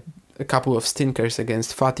year he had a couple of stinkers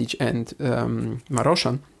against Fatic and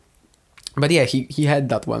Maroshan. But yeah, he had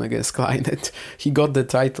that one against Klein, and he got the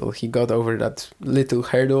title. He got over that little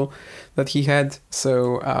hurdle that he had.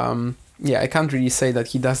 So I can't really say that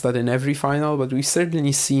he does that in every final, but we've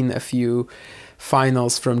certainly seen a few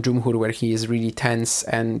finals from Dzumhur where he is really tense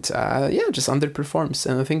and just underperforms.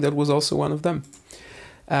 And I think that was also one of them.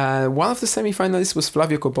 One of the semi-finalists was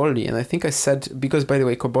Flavio Cobolli, and I think I said, because by the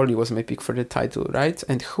way, Cobolli was my pick for the title, right?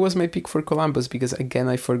 And who was my pick for Columbus? Because again,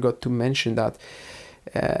 I forgot to mention that.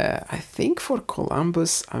 I think for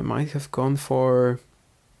Columbus, I might have gone for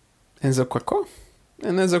Enzo Quaco.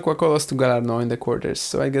 And Enzo Quaco lost to Galarno in the quarters,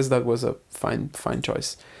 so I guess that was a fine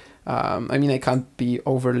choice. I can't be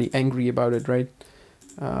overly angry about it, right?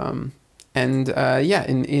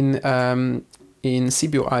 In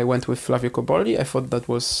Sibiu, I went with Flavio Cobolli. I thought that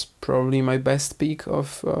was probably my best pick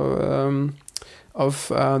of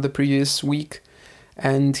the previous week.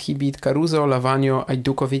 And he beat Caruso, Lavagno,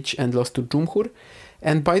 Ajdukovic, and lost to Dzumhur.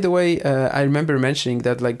 And by the way, I remember mentioning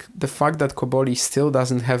that the fact that Cobolli still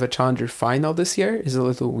doesn't have a challenger final this year is a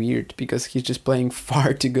little weird, because he's just playing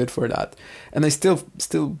far too good for that. And I still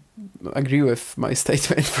agree with my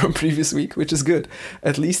statement from previous week, which is good.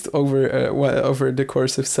 At least over the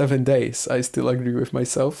course of 7 days, I still agree with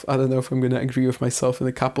myself. I don't know if I'm going to agree with myself in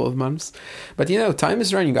a couple of months. But time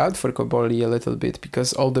is running out for Cobolli a little bit,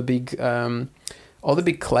 because all the big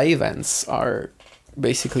clay events are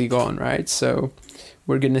basically gone, right? So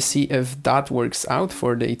we're going to see if that works out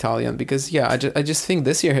for the Italian, because I just think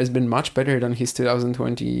this year has been much better than his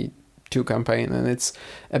 2022 campaign, and it's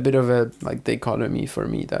a bit of a like dichotomy for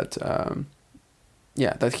me that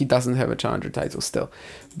that he doesn't have a challenger title still,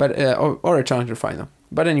 but or a challenger final.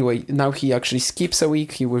 But anyway, now he actually skips a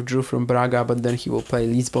week. He withdrew from Braga, but then he will play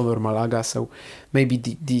Lisbon or Malaga, so maybe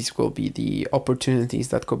these will be the opportunities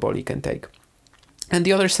that Koboli can take. And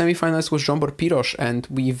the other semi-finalist was Zsombor Piros, and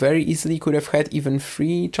we very easily could have had even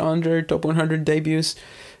 3 challenger top 100 debuts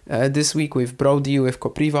this week, with Brody, with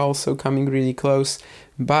Kopriva also coming really close.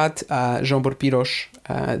 But Zsombor Piros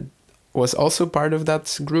was also part of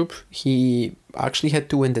that group. He actually had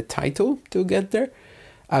to win the title to get there.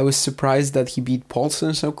 I was surprised that he beat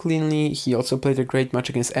Paulsen so cleanly. He also played a great match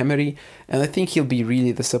against Emery, and I think he'll be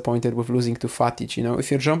really disappointed with losing to Fatic. You know, if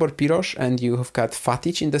you're Zsombor Piros and you have got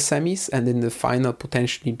Fatic in the semis and in the final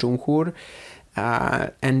potentially Dzumhur,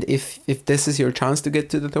 and if this is your chance to get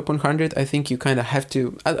to the top 100, I think you kind of have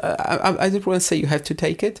to. I don't want to say you have to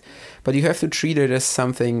take it, but you have to treat it as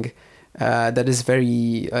something that is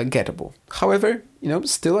very gettable. However, you know,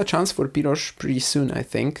 still a chance for Piros pretty soon, I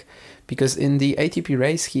think. Because in the ATP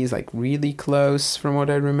race, he is like really close from what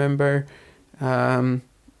I remember.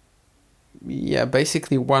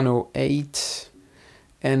 Basically 108.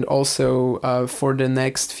 And also for the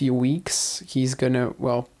next few weeks, he's gonna,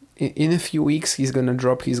 in a few weeks, he's gonna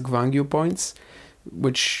drop his Gwangju points,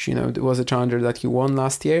 which, you know, was a challenger that he won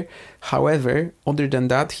last year. However, other than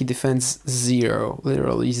that, he defends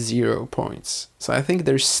literally 0 points. So I think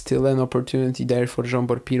there's still an opportunity there for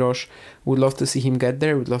Zsombor Piros. Would love to see him get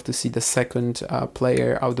there. Would love to see the second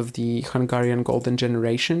player out of the Hungarian golden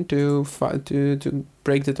generation to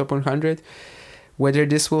break the top 100. Whether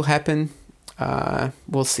this will happen,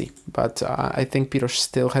 we'll see. But I think Piros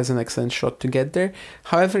still has an excellent shot to get there.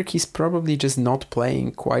 However, he's probably just not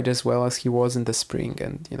playing quite as well as he was in the spring,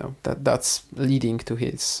 and you know that's leading to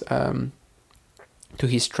his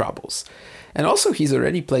troubles. And also, he's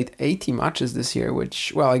already played 80 matches this year,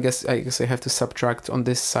 which, I guess I have to subtract on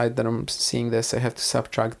this side that I'm seeing this. I have to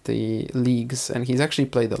subtract the leagues, and he's actually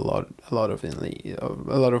played a lot of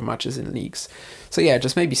matches in leagues. So yeah,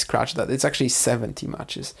 just maybe scratch that. It's actually 70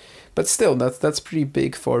 matches, but still, that's pretty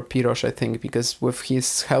big for Piros, I think, because with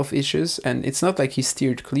his health issues, and it's not like he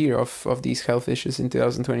steered clear of these health issues in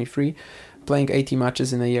 2023. Playing 80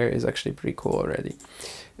 matches in a year is actually pretty cool already.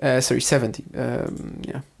 70.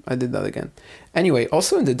 I did that again. Anyway,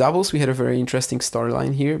 also in the doubles, we had a very interesting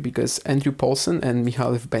storyline here, because Andrew Paulsen and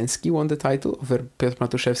Michał Wbęcki won the title over Piotr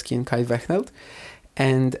Matuszewski and Kai Wechnelt.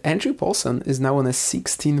 And Andrew Paulsen is now on a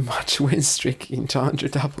 16-match win streak in challenger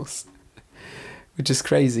doubles, which is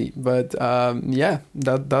crazy. But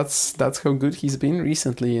that's how good he's been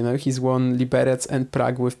recently. You know, he's won Liberec and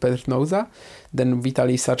Prague with Petr Nouza, then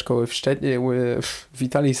Vitaly Saczko with Szczecin with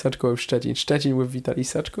Vitaly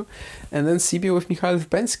Saczko, and then Sibiu with Michał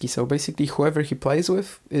Wbęcki. So basically, whoever he plays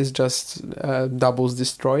with is just a doubles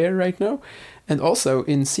destroyer right now. And also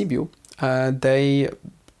in Sibiu, Paulsen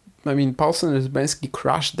and Wbęcki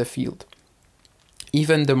crushed the field.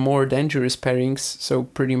 Even the more dangerous pairings, so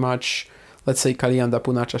pretty much, let's say Kalianda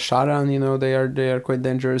Punacha Sharan, you know, they are quite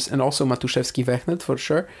dangerous, and also Matuszewski Wechnelt for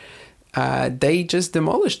sure. They just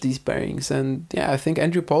demolished these pairings, and I think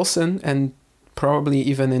Andrew Paulsen, and probably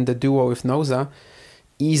even in the duo with Nouza,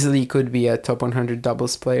 easily could be a top 100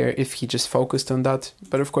 doubles player if he just focused on that.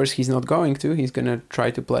 But of course, he's not going to. He's gonna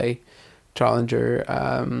try to play challenger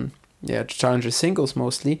singles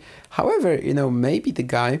mostly. However, you know, maybe the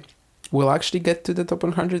guy will actually get to the top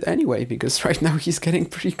 100 anyway, because right now he's getting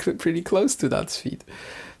pretty close to that speed.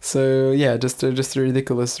 So yeah, just a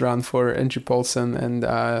ridiculous run for Andrew Paulsen, and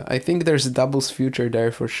I think there's a doubles future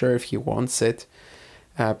there for sure if he wants it.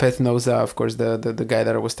 Petr Nouza, of course, the guy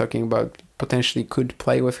that I was talking about, potentially could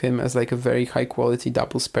play with him as like a very high quality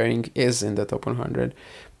doubles pairing, is in the top 100.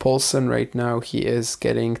 Paulsen right now, he is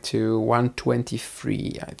getting to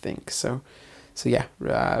 123, I think. So yeah,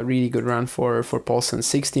 really good run for Paulsen.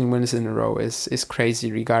 16 wins in a row is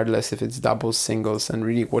crazy, regardless if it's doubles, singles, and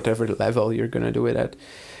really whatever level you're gonna do it at.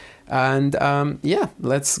 And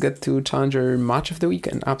let's get to Challenger Match of the Week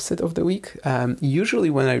and Upset of the Week. Usually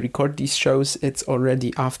when I record these shows, it's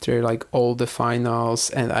already after like all the finals,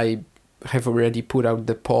 and I have already put out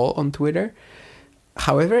the poll on Twitter.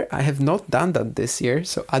 However, I have not done that this year,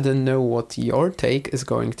 so I don't know what your take is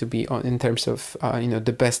going to be on in terms of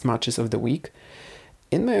the best matches of the week.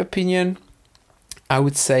 In my opinion, I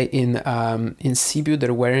would say in Sibiu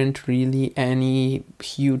there weren't really any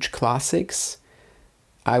huge classics.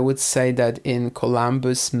 I would say that in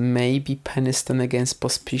Columbus, maybe Peniston against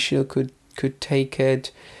Pospisil could take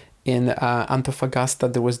it. In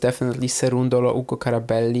Antofagasta, there was definitely Cerundolo, Ugo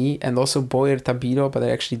Carabelli, and also Boyer Tabilo, but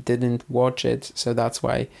I actually didn't watch it, so that's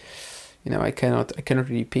why, I cannot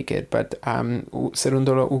really pick it. But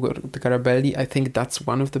Cerundolo, Ugo Carabelli, I think that's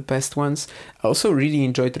one of the best ones. I also really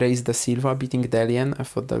enjoyed Reis da Silva beating Delian. I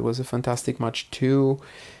thought that was a fantastic match too.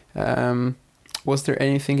 Was there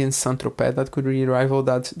anything in Saint-Tropez that could really rival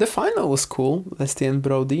that? The final was cool, Leslie and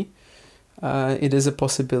Brody. It is a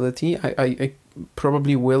possibility. I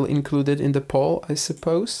probably will include it in the poll, I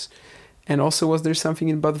suppose. And also, was there something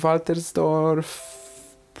in Bad Waltersdorf?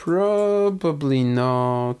 Probably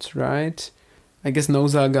not, right? I guess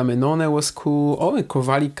Noza Agamenone was cool. Oh, and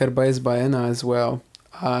Kovalik Carbaez Baena as well.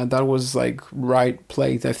 That was like right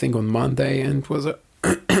played, I think, on Monday, and was a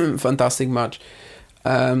fantastic match.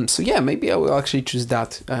 So yeah, maybe I will actually choose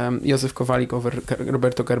that. Josef Kovalik over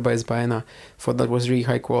Roberto Carbaez Baena. Thought that was really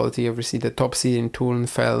high quality. Obviously, the top seed in Turin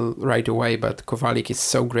fell right away, but Kovalik is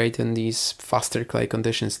so great in these faster clay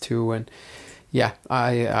conditions too. And yeah,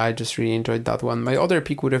 I just really enjoyed that one. My other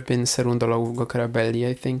pick would have been Cerundolo Ugo Carabelli,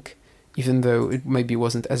 I think, even though it maybe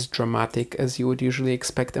wasn't as dramatic as you would usually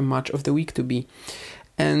expect a match of the week to be.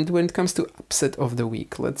 And when it comes to upset of the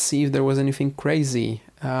week, let's see if there was anything crazy.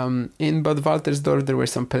 In Bad Waltersdorf, there were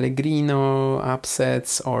some Pellegrino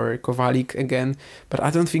upsets or Kovalik again, but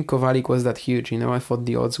I don't think Kovalik was that huge. I thought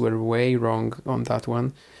the odds were way wrong on that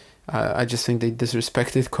one. I just think they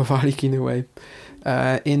disrespected Kovalik in a way.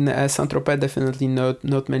 In Saint-Tropez, definitely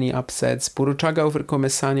not many upsets. Puruchaga over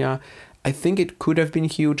Komesania, I think it could have been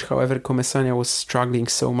huge. However, Komesania was struggling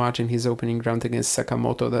so much in his opening round against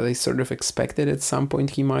Sakamoto that I sort of expected at some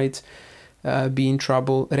point he might be in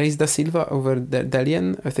trouble. Reis da Silva over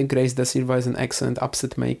Delian. I think Reis da Silva is an excellent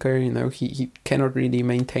upset maker. He cannot really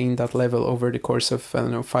maintain that level over the course of,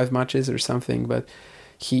 5 matches or something, but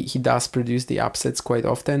he does produce the upsets quite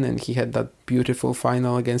often, and he had that beautiful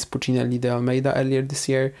final against Puccinelli de Almeida earlier this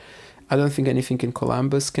year. I don't think anything in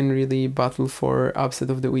Columbus can really battle for upset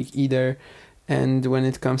of the week either. And when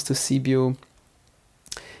it comes to Sibiu,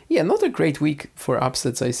 yeah, not a great week for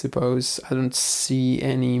upsets, I suppose. I don't see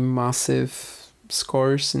any massive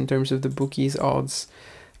scores in terms of the bookies' odds.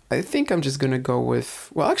 I think I'm just going to go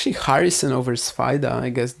with, actually Harrison over Svajda. I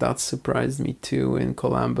guess that surprised me too in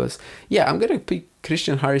Columbus. Yeah, I'm going to pick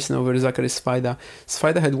Christian Harrison over Zachary Svajda.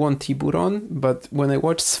 Svajda had won Tiburon, but when I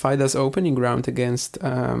watched Svajda's opening round against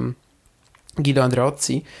Guido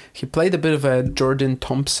Andreozzi, he played a bit of a Jordan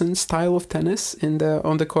Thompson style of tennis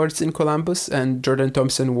on the courts in Columbus, and Jordan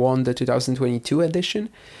Thompson won the 2022 edition.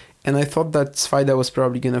 And I thought that Svajda was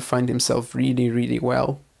probably going to find himself really, really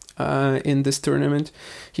well in this tournament.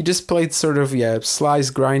 He just played sort of, slice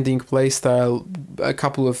grinding play style, a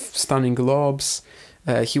couple of stunning lobs.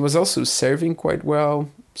 He was also serving quite well,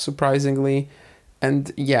 surprisingly.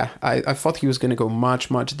 And yeah, I thought he was going to go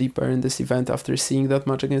much, much deeper in this event after seeing that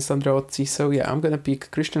match against Andreozzi. So yeah, I'm going to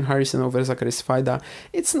pick Christian Harrison over Zachary Svajda.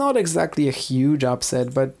 It's not exactly a huge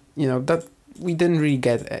upset, but that we didn't really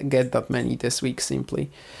get that many this week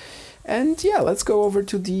simply. And yeah, let's go over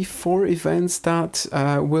to the 4 events that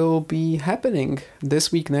will be happening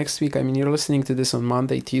this week, next week. I mean, you're listening to this on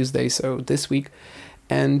Monday, Tuesday, so this week.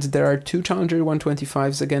 And there are 2 Challenger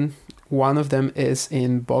 125s again. One of them is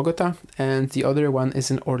in Bogota, and the other one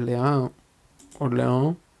is in Orléans.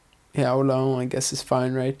 Orléans? Yeah, Orléans, I guess is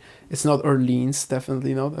fine, right? It's not Orleans,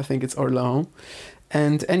 definitely not. I think it's Orléans.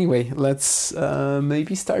 And anyway, let's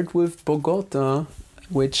maybe start with Bogota,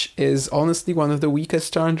 which is honestly one of the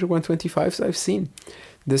weakest Challenger 125s I've seen.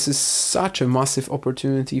 This is such a massive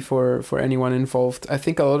opportunity for anyone involved. I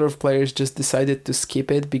think a lot of players just decided to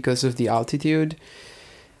skip it because of the altitude.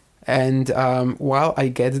 And while I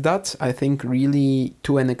get that, I think really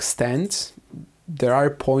to an extent, there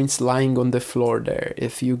are points lying on the floor there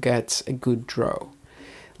if you get a good draw.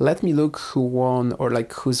 Let me look who won or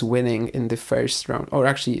who's winning in the first round. Or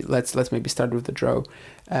actually, let's maybe start with the draw.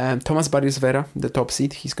 Thomas Barrios Vera, the top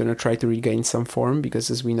seed, he's going to try to regain some form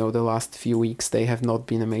because, as we know, the last few weeks they have not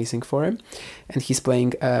been amazing for him. And he's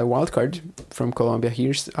playing a wildcard from Colombia.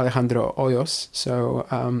 Here's Alejandro Hoyos, so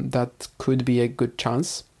that could be a good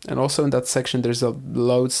chance. And also in that section, there's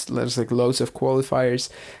loads of qualifiers.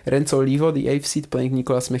 Renzo Olivo, the 8th seed, playing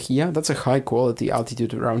Nicolas Mejia. That's a high quality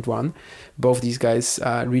altitude round 1. Both these guys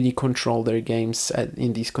really control their games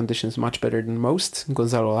in these conditions much better than most.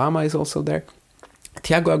 Gonzalo Lama is also there.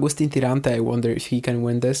 Thiago Agustin Tirante, I wonder if he can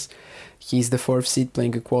win this. He's the 4th seed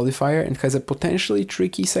playing a qualifier and has a potentially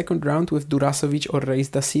tricky second round with Durasovic or Reis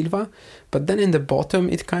da Silva. But then in the bottom,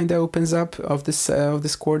 it kind of opens up of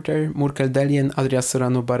this quarter. Murkel Delian, Adrià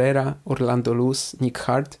Sorano Barrera, Orlando Luz, Nick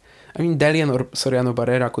Hart. I mean, Delian or Soriano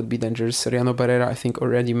Barrera could be dangerous. Soriano Barrera, I think,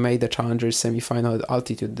 already made the Challengers semi-final at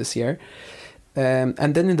altitude this year. And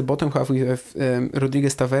then in the bottom half, we have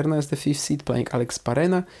Rodriguez Taverna as the 5th seed playing Alex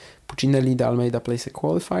Parena. Puccinelli de Almeida plays a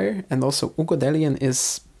qualifier. And also Hugo Delian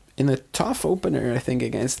is in a tough opener, I think,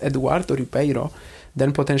 against Eduardo Ribeiro.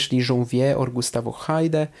 Then potentially Jonvier or Gustavo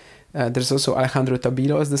Haide. There's also Alejandro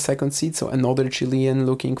Tabilo as the 2nd seed, so another Chilean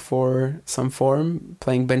looking for some form,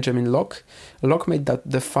 playing Benjamin Locke. Locke made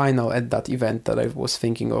the final at that event that I was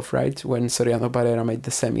thinking of, right? When Soriano Barrera made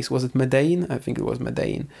the semis. Was it Medellin? I think it was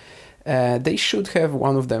Medellin. They should have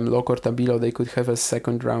one of them, Locke or Tabilo. They could have a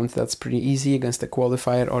second round that's pretty easy against a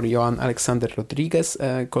qualifier or Johan Alexander Rodriguez,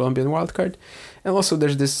 Colombian wildcard. And also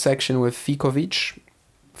there's this section with Fikovic,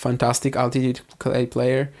 fantastic altitude clay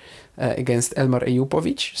player, against Elmar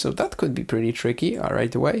Ejupovic, so that could be pretty tricky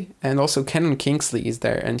right away. And also Kenan Kingsley is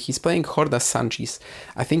there, and he's playing Jordas Sanchez.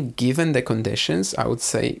 I think given the conditions, I would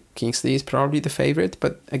say Kingsley is probably the favorite,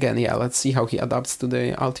 but again, yeah, let's see how he adapts to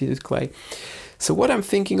the altitude clay. So what I'm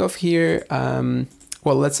thinking of here,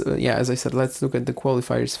 let's as I said, let's look at the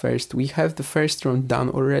qualifiers first. We have the first round done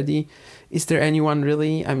already. Is there anyone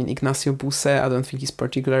really? I mean, Ignacio Buse, I don't think he's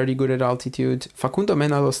particularly good at altitude. Facundo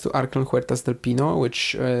Mena lost to Arclan Huertas del Pino,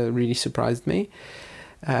 which really surprised me.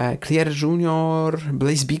 Clear Junior,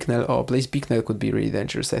 Blaise Bicknell. Oh, Blaise Bicknell could be really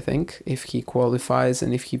dangerous, I think, if he qualifies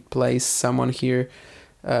and if he plays someone here.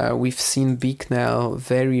 We've seen Bicknell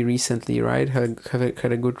very recently, right?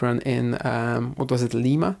 Had a good run in,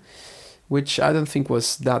 Lima, which I don't think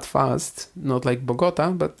was that fast. Not like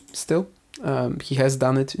Bogota, but still. He has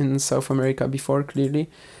done it in South America before, clearly.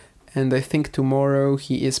 And I think tomorrow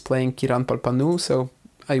he is playing Kiran Palpanu, so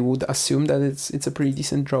I would assume that it's a pretty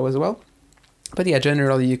decent draw as well. But yeah,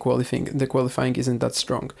 generally the qualifying isn't that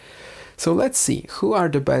strong. So let's see, who are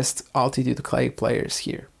the best altitude clay players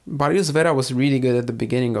here? Barrios Vera was really good at the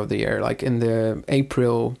beginning of the year, like in the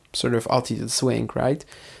April sort of altitude swing, right?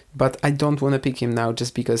 But I don't want to pick him now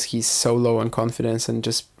just because he's so low on confidence and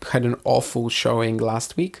just had an awful showing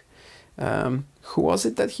last week. Who was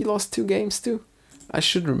it that he lost 2 games to? I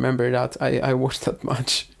should remember that. I watched that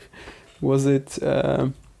match. Was it...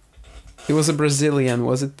 it was a Brazilian.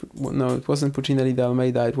 Was it... No, it wasn't Puccinelli de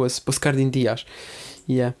Almeida. It was Boscardin Dias.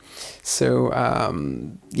 Yeah. So,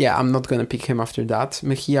 I'm not going to pick him after that.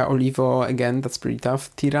 Mejia Olivo, again, that's pretty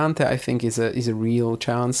tough. Tirante, I think, is a real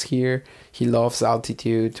chance here. He loves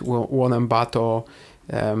altitude. Juan Ambato...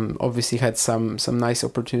 obviously had some nice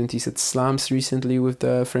opportunities at slams recently with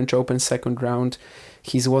the French Open second round.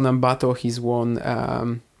 He's won Ambato, he's won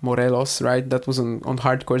Morelos, right? That was on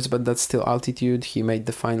hard courts, but that's still altitude. He made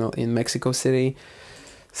the final in Mexico City.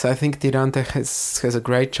 So I think Tirante has a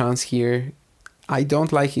great chance here. I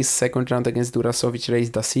don't like his second round against Durasovic, Reis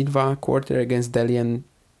da Silva, quarter against Delian,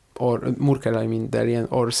 or Murkel, Delian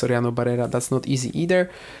or Soriano Barrera. That's not easy either.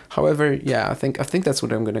 However, yeah, I think that's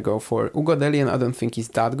what I'm going to go for. Hugo Delian, I don't think he's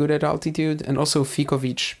that good at altitude. And also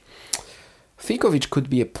Fikovic could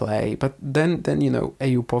be a play, but then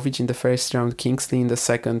Ejupovic in the first round, Kingsley in the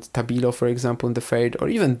second, Tabilo, for example, in the third, or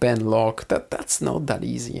even Ben Locke, that's not that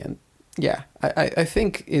easy. And yeah, I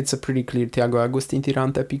think it's a pretty clear Thiago Agustin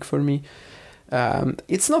Tirante pick for me.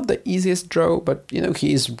 It's not the easiest draw, but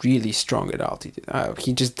he is really strong at altitude.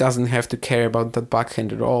 He just doesn't have to care about that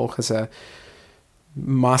backhand at all. Has a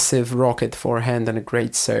massive rocket forehand and a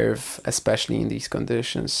great serve, especially in these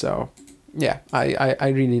conditions. So yeah, I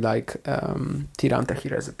really like Tirante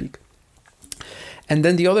here as a pick. And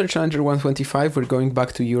then the other Challenger 125, we're going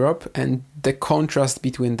back to Europe, and the contrast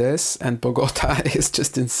between this and Bogota is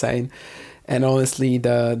just insane. And honestly,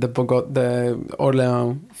 the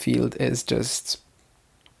Orléans field is just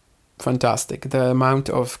fantastic. The amount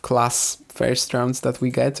of class first rounds that we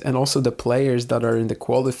get, and also the players that are in the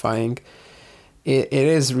qualifying, it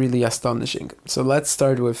is really astonishing. So let's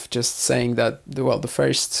start with just saying that the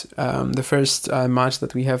first match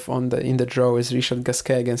that we have in the draw is Richard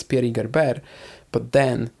Gasquet against Pierre Gerber, but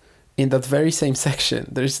then in that very same section,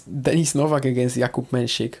 there's Denis Novak against Jakub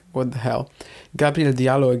Mensik. What the hell? Gabriel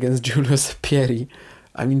Diallo against Julius Pieri.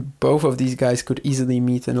 Both of these guys could easily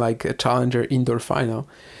meet in like a challenger indoor final.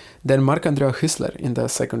 Then Marc-Andrea Hüsler in the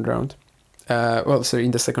second round.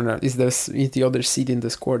 In the second round is the other seed in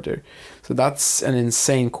this quarter. So that's an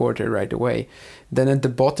insane quarter right away. Then at the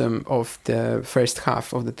bottom of the first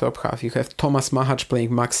half, of the top half, you have Thomas Mahacz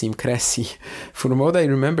playing Maxime Cressy. From what I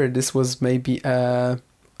remember, this was maybe an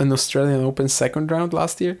Australian Open second round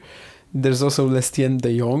last year. There's also Lestien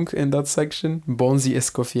de Jong in that section, Bonzi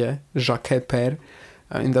Escoffier, Jacques Per.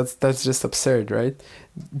 That's just absurd, right?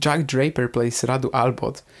 Jack Draper plays Radu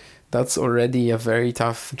Albot. That's already a very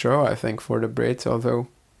tough draw, I think, for the Brits, although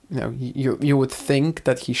you would think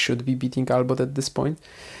that he should be beating Albot at this point.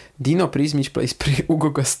 Dino Prizmic plays Hugo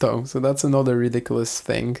Gaston, so that's another ridiculous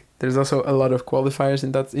thing. There's also a lot of qualifiers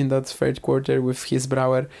in that third quarter with his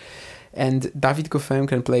Brouwer. And David Goffin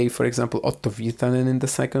can play, for example, Otto Virtanen in the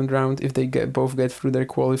second round if they both get through their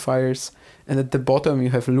qualifiers. And at the bottom, you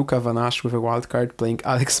have Luca Van Asch with a wildcard playing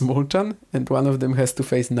Alex Molchan, and one of them has to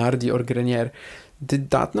face Nardi or Grenier. Did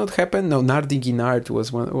that not happen? No, Nardi Guinard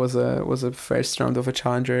was a first round of a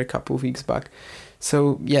challenger a couple of weeks back.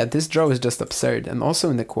 So yeah, this draw is just absurd. And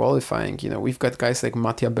also in the qualifying, we've got guys like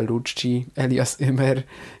Mattia Bellucci, Elias Ymer,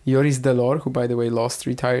 Joris Delors, who by the way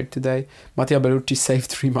retired today. Mattia Bellucci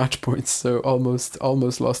saved 3 match points, so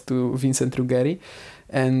almost lost to Vincent Ruggeri.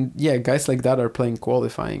 And yeah, guys like that are playing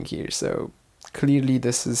qualifying here. So clearly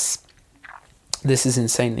this is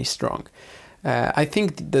insanely strong. I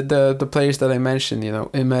think the players that I mentioned,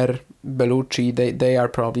 Ymer, Bellucci, they are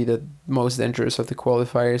probably the most dangerous of the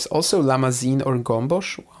qualifiers. Also Lamazine or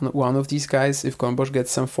Gombos, one of these guys. If Gombos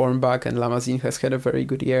gets some form back, and Lamazine has had a very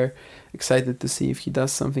good year, excited to see if he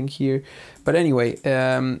does something here. But anyway,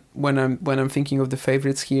 when I'm thinking of the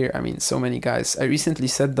favorites here, I mean, so many guys. I recently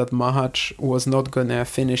said that Mahac was not gonna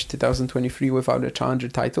finish 2023 without a challenger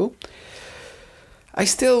title. I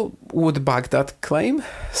still would back that claim.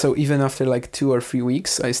 So even after like 2 or 3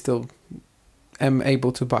 weeks, I still am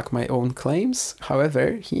able to back my own claims.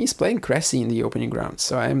 However, he's playing Cressy in the opening round,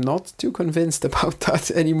 so I'm not too convinced about that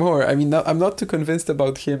anymore. I mean, I'm not too convinced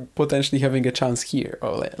about him potentially having a chance here,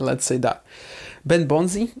 or let's say that. Ben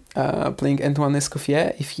Bonzi playing Antoine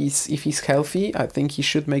Escoffier. If he's healthy, I think he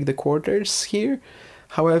should make the quarters here.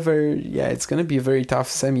 However, yeah, it's going to be a very tough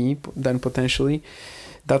semi then potentially.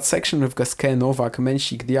 That section with Gasquet, Novak,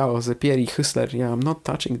 Menchik, Diao, Zepieri, Hüsler, yeah, I'm not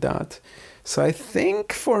touching that. So I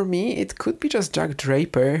think for me, it could be just Jack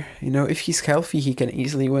Draper. If he's healthy, he can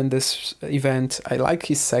easily win this event. I like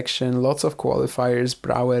his section, lots of qualifiers,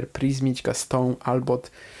 Brouwer, Prizmic, Gaston,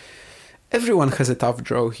 Albot. Everyone has a tough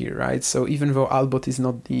draw here, right? So even though Albot is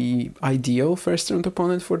not the ideal first round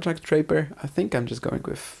opponent for Jack Draper, I think I'm just going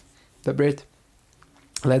with the Brit.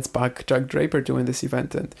 Let's back Jack Draper to win this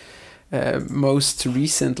event. And most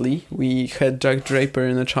recently, we had Jack Draper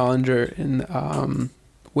in a challenger in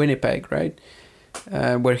Winnipeg, right?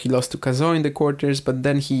 Where he lost to Cazot in the quarters, but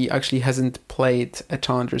then he actually hasn't played a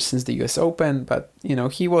challenger since the US Open. But,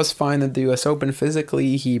 he was fine at the US Open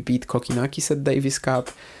physically. He beat Kokinakis at Davis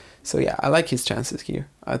Cup. So yeah, I like his chances here.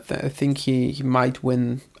 I think he might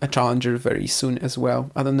win a challenger very soon as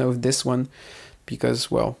well. I don't know if this one,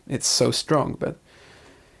 because, well, it's so strong, but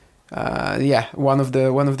one of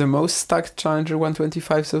the most stacked Challenger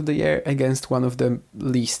 125s of the year against one of the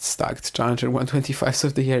least stacked Challenger 125s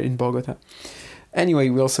of the year in Bogota. Anyway,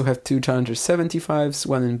 we also have 2 Challenger 75s,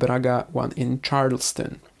 one in Braga, one in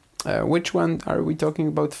Charleston. Which one are we talking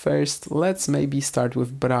about first? Let's maybe start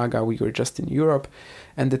with Braga. We were just in Europe,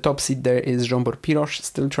 and the top seed there is Zsombor Piros,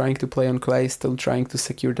 still trying to play on clay, still trying to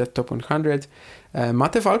secure that top 100.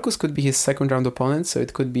 Mate Valkus could be his second round opponent, so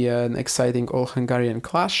it could be an exciting all-Hungarian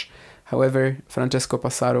clash. However, Francesco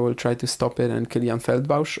Passaro will try to stop it, and Kilian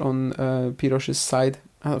Feldbausch on Piros' side.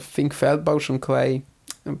 I think Feldbausch on clay.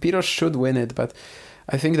 Piros should win it, but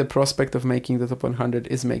I think the prospect of making the top 100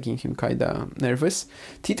 is making him kinda nervous.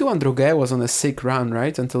 Tito Androguet was on a sick run,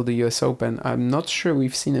 right, until the US Open. I'm not sure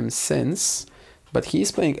we've seen him since, but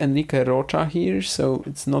he's playing Enrique Rocha here, so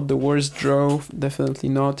it's not the worst draw, definitely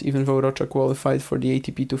not, even though Rocha qualified for the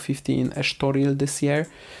ATP 250 in Estoril this year.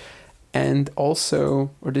 And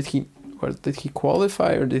also, did he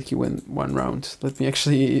qualify or did he win one round? Let me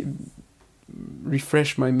actually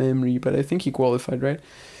refresh my memory, but I think he qualified, right?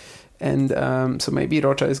 And so maybe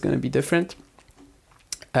Rocha is going to be different.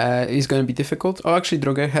 It's going to be difficult. Oh, actually,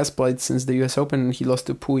 Droguet has played since the US Open, and he lost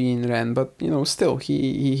to Puyi in Rennes, but still,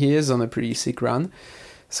 he is on a pretty sick run,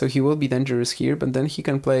 so he will be dangerous here. But then he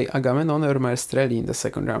can play Agamenone or Maestrelli in the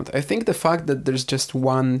second round. I think the fact that there's just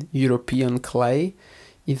one European clay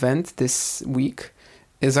event this week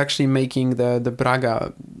is actually making the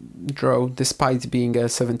Braga draw, despite being a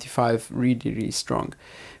 75, really, really strong.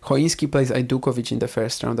 Choinski plays Ajdukovic in the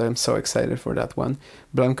first round. I'm so excited for that one.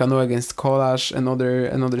 Blancano against Kolář,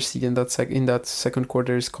 another seed in that second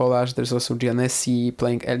quarter is Kolář. There's also Giannessi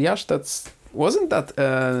playing Elias. Wasn't that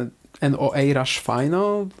an OA Rush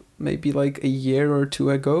final maybe like a year or two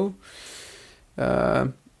ago?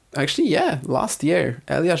 Actually, yeah, last year.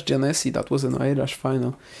 Elias Giannessi, that was an OA Rush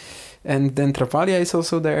final. And then Travaglia is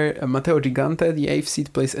also there. Matteo Gigante, the 8th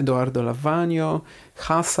seed, plays Eduardo Lavagno.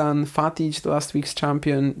 Hassan Fatic, the last week's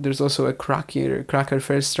champion. There's also a cracker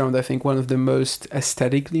first round. I think one of the most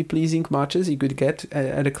aesthetically pleasing matches you could get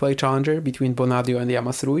at a clay challenger between Bonadio and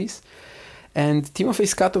Yamas Ruiz. And Timofey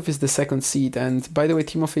Skatov is the second seed. And by the way,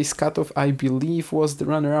 Timofey Skatov, I believe, was the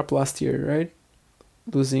runner-up last year, right?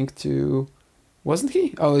 Losing to... Wasn't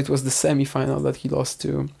he? Oh, it was the semi-final that he lost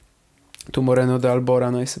to Moreno de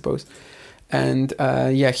Alboran, I suppose. And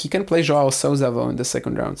he can play Joao Sousa though in the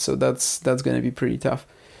second round, so that's going to be pretty tough.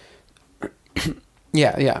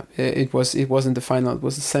 It wasn't the final, it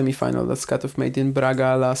was the semi-final that Skatov made in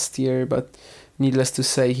Braga last year, but needless to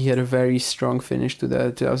say, he had a very strong finish to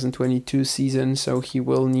the 2022 season, so he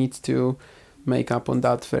will need to make up on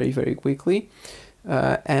that very, very quickly.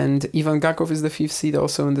 And Ivan Gakov is the 5th seed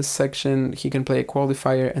also in this section. He can play a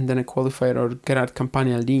qualifier and then a qualifier, or Gerard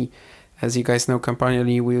Campagna-Lee. As you guys know,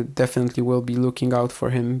 Campagna-Lee will be looking out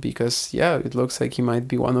for him because, it looks like he might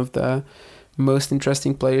be one of the most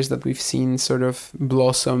interesting players that we've seen sort of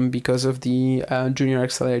blossom because of the Junior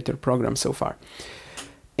Accelerator program so far.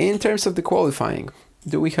 In terms of the qualifying,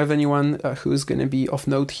 do we have anyone who's going to be of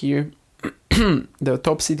note here? The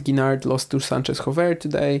top seed Guinard lost to Sanchez Jover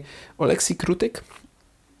today. Oleksiy Krutik,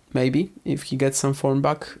 maybe, if he gets some form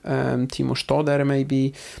back. Timo Stoder,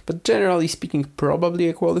 maybe. But generally speaking, probably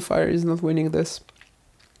a qualifier is not winning this.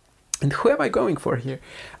 And who am I going for here?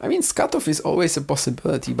 I mean, Skatov is always a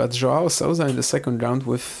possibility, but Joao Sousa in the second round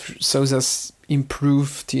with Sousa's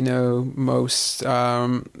improved, most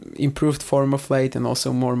improved form of late and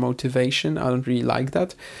also more motivation. I don't really like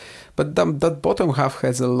that. But that bottom half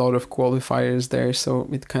has a lot of qualifiers there, so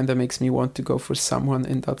it kind of makes me want to go for someone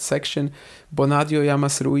in that section. Bonadio,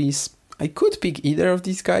 Llamas, Ruiz. I could pick either of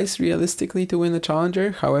these guys realistically to win the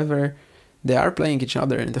Challenger. However, they are playing each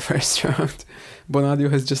other in the first round. Bonadio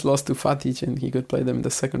has just lost to Fatic, and he could play them in the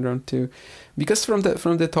second round too. Because from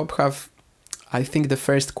the top half, I think the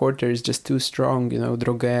first quarter is just too strong.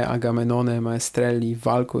 Droguet, Agamenone, Maestrelli,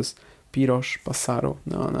 Valkus, Pirosh, Passaro.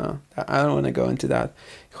 No, I don't want to go into that.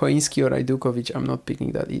 Choinski or Ajdukovic, I'm not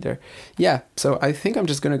picking that either. So I think I'm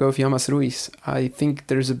just going to go with Llamas Ruiz. I think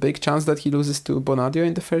there's a big chance that he loses to Bonadio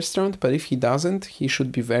in the first round, but if he doesn't, he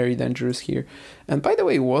should be very dangerous here. And by the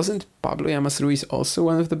way, wasn't Pablo Llamas Ruiz also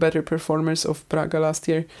one of the better performers of Praga last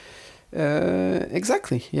year?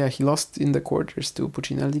 Exactly. He lost in the quarters to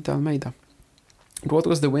Puccinelli de Almeida. What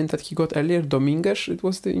was the win that he got earlier? Dominguez, it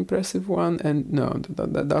was the impressive one. And no,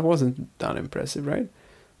 that wasn't that impressive, right?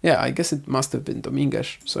 I guess it must have been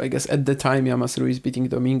Dominguez. So I guess at the time, Llamas Ruiz beating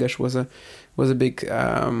Dominguez was a big,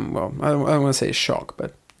 I don't want to say a shock,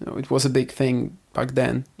 but it was a big thing back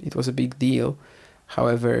then. It was a big deal.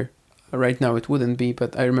 However, right now it wouldn't be,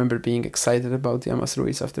 but I remember being excited about Llamas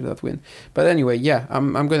Ruiz after that win. But anyway,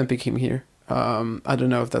 I'm going to pick him here. I don't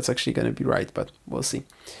know if that's actually going to be right, but we'll see.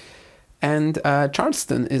 And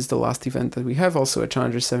Charleston is the last event that we have, also a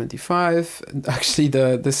Challenger 75. Actually,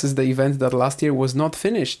 this is the event that last year was not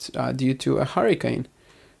finished due to a hurricane,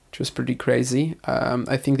 which was pretty crazy.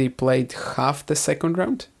 I think they played half the second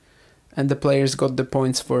round, and the players got the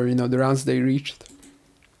points for the rounds they reached,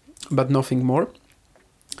 but nothing more.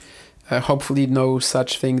 Hopefully, no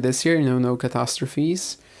such thing this year. No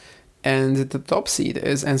catastrophes. And the top seed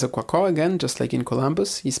is Enzo Quaco again, just like in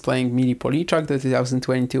Columbus. He's playing Mili Policzak, the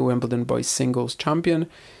 2022 Wimbledon Boys Singles Champion.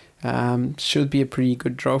 Should be a pretty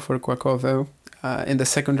good draw for Quaco, though. In the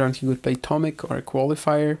second round, he would play Tomic or a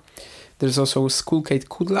qualifier. There's also Skulkate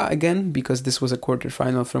Kudla again, because this was a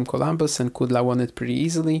quarterfinal from Columbus, and Kudla won it pretty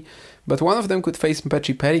easily. But one of them could face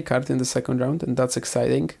Mpechi Pericard in the second round, and that's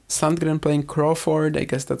exciting. Sandgren playing Crawford. I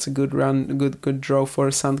guess that's a good draw for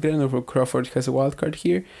Sandgren, although Crawford has a wildcard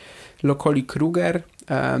here. Lokoli Kruger.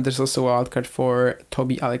 There's also a wildcard for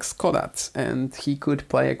Toby Alex Kodats, and he could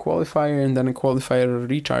play a qualifier and then a qualifier of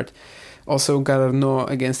Richard. Also Galarno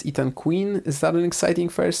against Ethan Quinn. Is that an exciting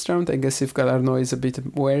first round? I guess if Galarno is a bit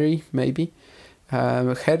wary, maybe.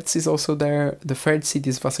 Hertz is also there. The third seed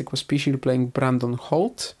is Vasek Pospisil playing Brandon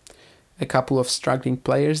Holt. A couple of struggling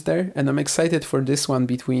players there, and I'm excited for this one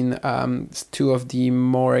between two of the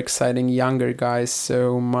more exciting younger guys,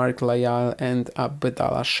 so Mark Layal and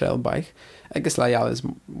Abdallah Shelbach. I guess Layal is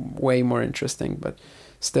way more interesting, but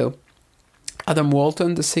still. Adam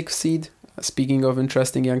Walton, the 6th seed, speaking of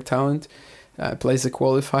interesting young talent, plays a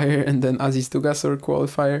qualifier, and then Aziz Dugasor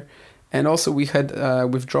qualifier. And also we had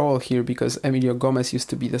withdrawal here because Emilio Gomez used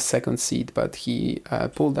to be the 2nd seed, but he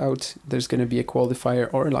pulled out. There's going to be a qualifier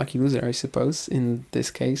or a lucky loser, I suppose, in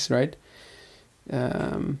this case, right?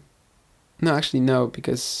 No, actually, no,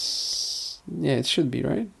 because, it should be,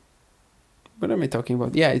 right? What am I talking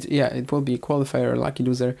about? It will be a qualifier or a lucky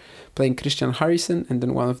loser playing Christian Harrison, and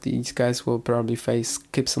then one of these guys will probably face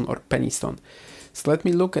Gibson or Peniston. So let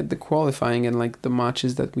me look at the qualifying and the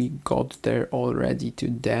matches that we got there already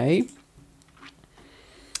today.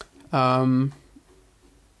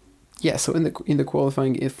 yeah, so in the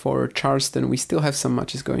qualifying for Charleston, we still have some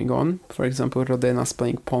matches going on. For example, Rodena's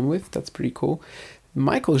playing pawn with. That's pretty cool.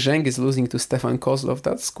 Michael Zheng is losing to Stefan Kozlov.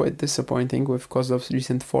 That's quite disappointing with Kozlov's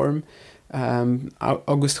recent form.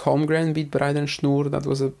 August Holmgren beat Braden Schnur. That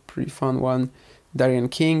was a pretty fun one. Darian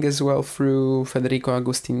King as well through Federico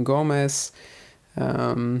Agustin Gomez.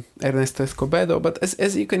 Ernesto Escobedo. But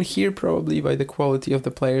as you can hear probably by the quality of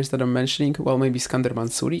the players that I'm mentioning, well, maybe Skander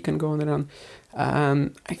Mansouri can go on the run.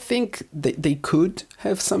 I think they could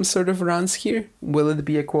have some sort of runs here. Will it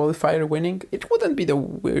be a qualifier winning? It wouldn't be the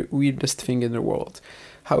weirdest thing in the world.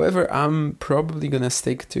 However, I'm probably gonna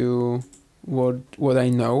stick to what I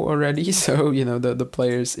know already. So the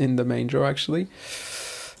players in the main draw actually,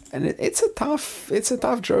 and it's a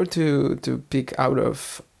tough draw to pick out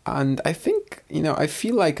of. And I think I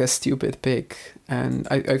feel like a stupid pick, and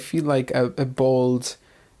I feel like a bold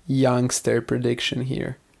youngster prediction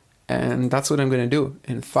here. And that's what I'm going to do.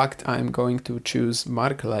 In fact, I'm going to choose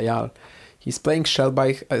Marc Layal. He's playing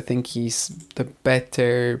Shelby. I think he's the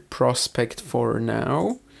better prospect for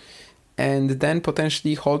now. And then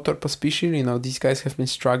potentially Holt or Pospisil. These guys have been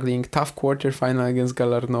struggling. Tough quarterfinal against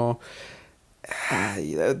Galarno.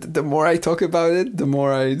 The more I talk about it, the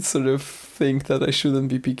more I sort of think that I shouldn't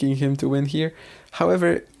be picking him to win here.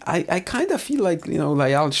 However, I kind of feel like,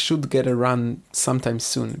 Layal should get a run sometime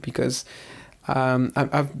soon, because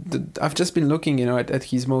I've just been looking, at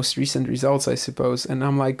his most recent results, I suppose, and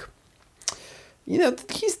I'm like,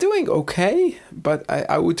 he's doing okay, but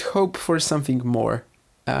I would hope for something more.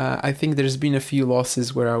 I think there's been a few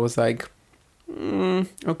losses where I was like,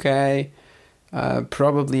 okay,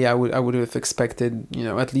 probably I would have expected,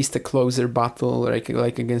 at least a closer battle, like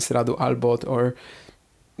against Radu Albot, or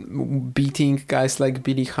beating guys like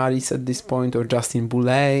Billy Harris at this point, or Justin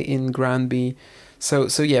Boulay in Granby. So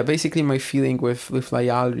yeah, basically my feeling with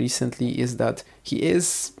Layal recently is that he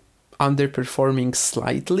is underperforming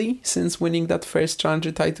slightly since winning that first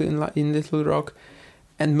challenger title in Little Rock,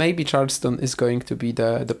 and maybe Charleston is going to be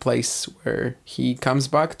the place where he comes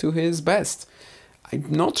back to his best. I'm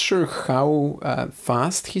not sure how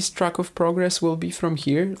fast his track of progress will be from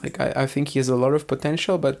here. Like I think he has a lot of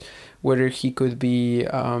potential, but whether he could be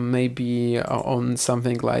maybe on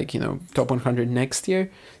something like top 100 next year,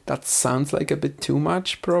 that sounds like a bit too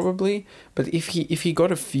much probably. But if he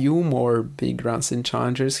got a few more big runs in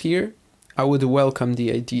challengers here, I would welcome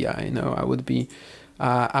the idea.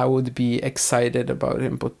 I would be excited about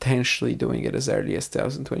him potentially doing it as early as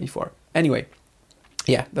 2024. Anyway.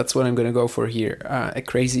 Yeah, that's what I'm going to go for here. A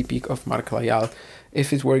crazy pick of Marc Layal.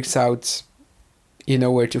 If it works out, you know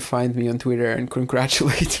where to find me on Twitter and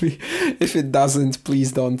congratulate me. If it doesn't,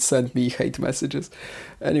 please don't send me hate messages.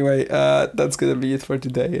 Anyway, that's going to be it for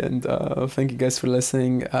today. And thank you guys for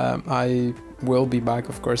listening. I will be back,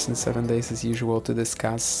 of course, in 7 days as usual to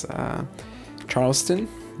discuss Charleston,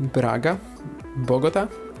 Braga, Bogota,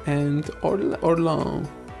 and Orlando.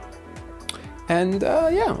 And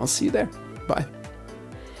yeah, I'll see you there. Bye.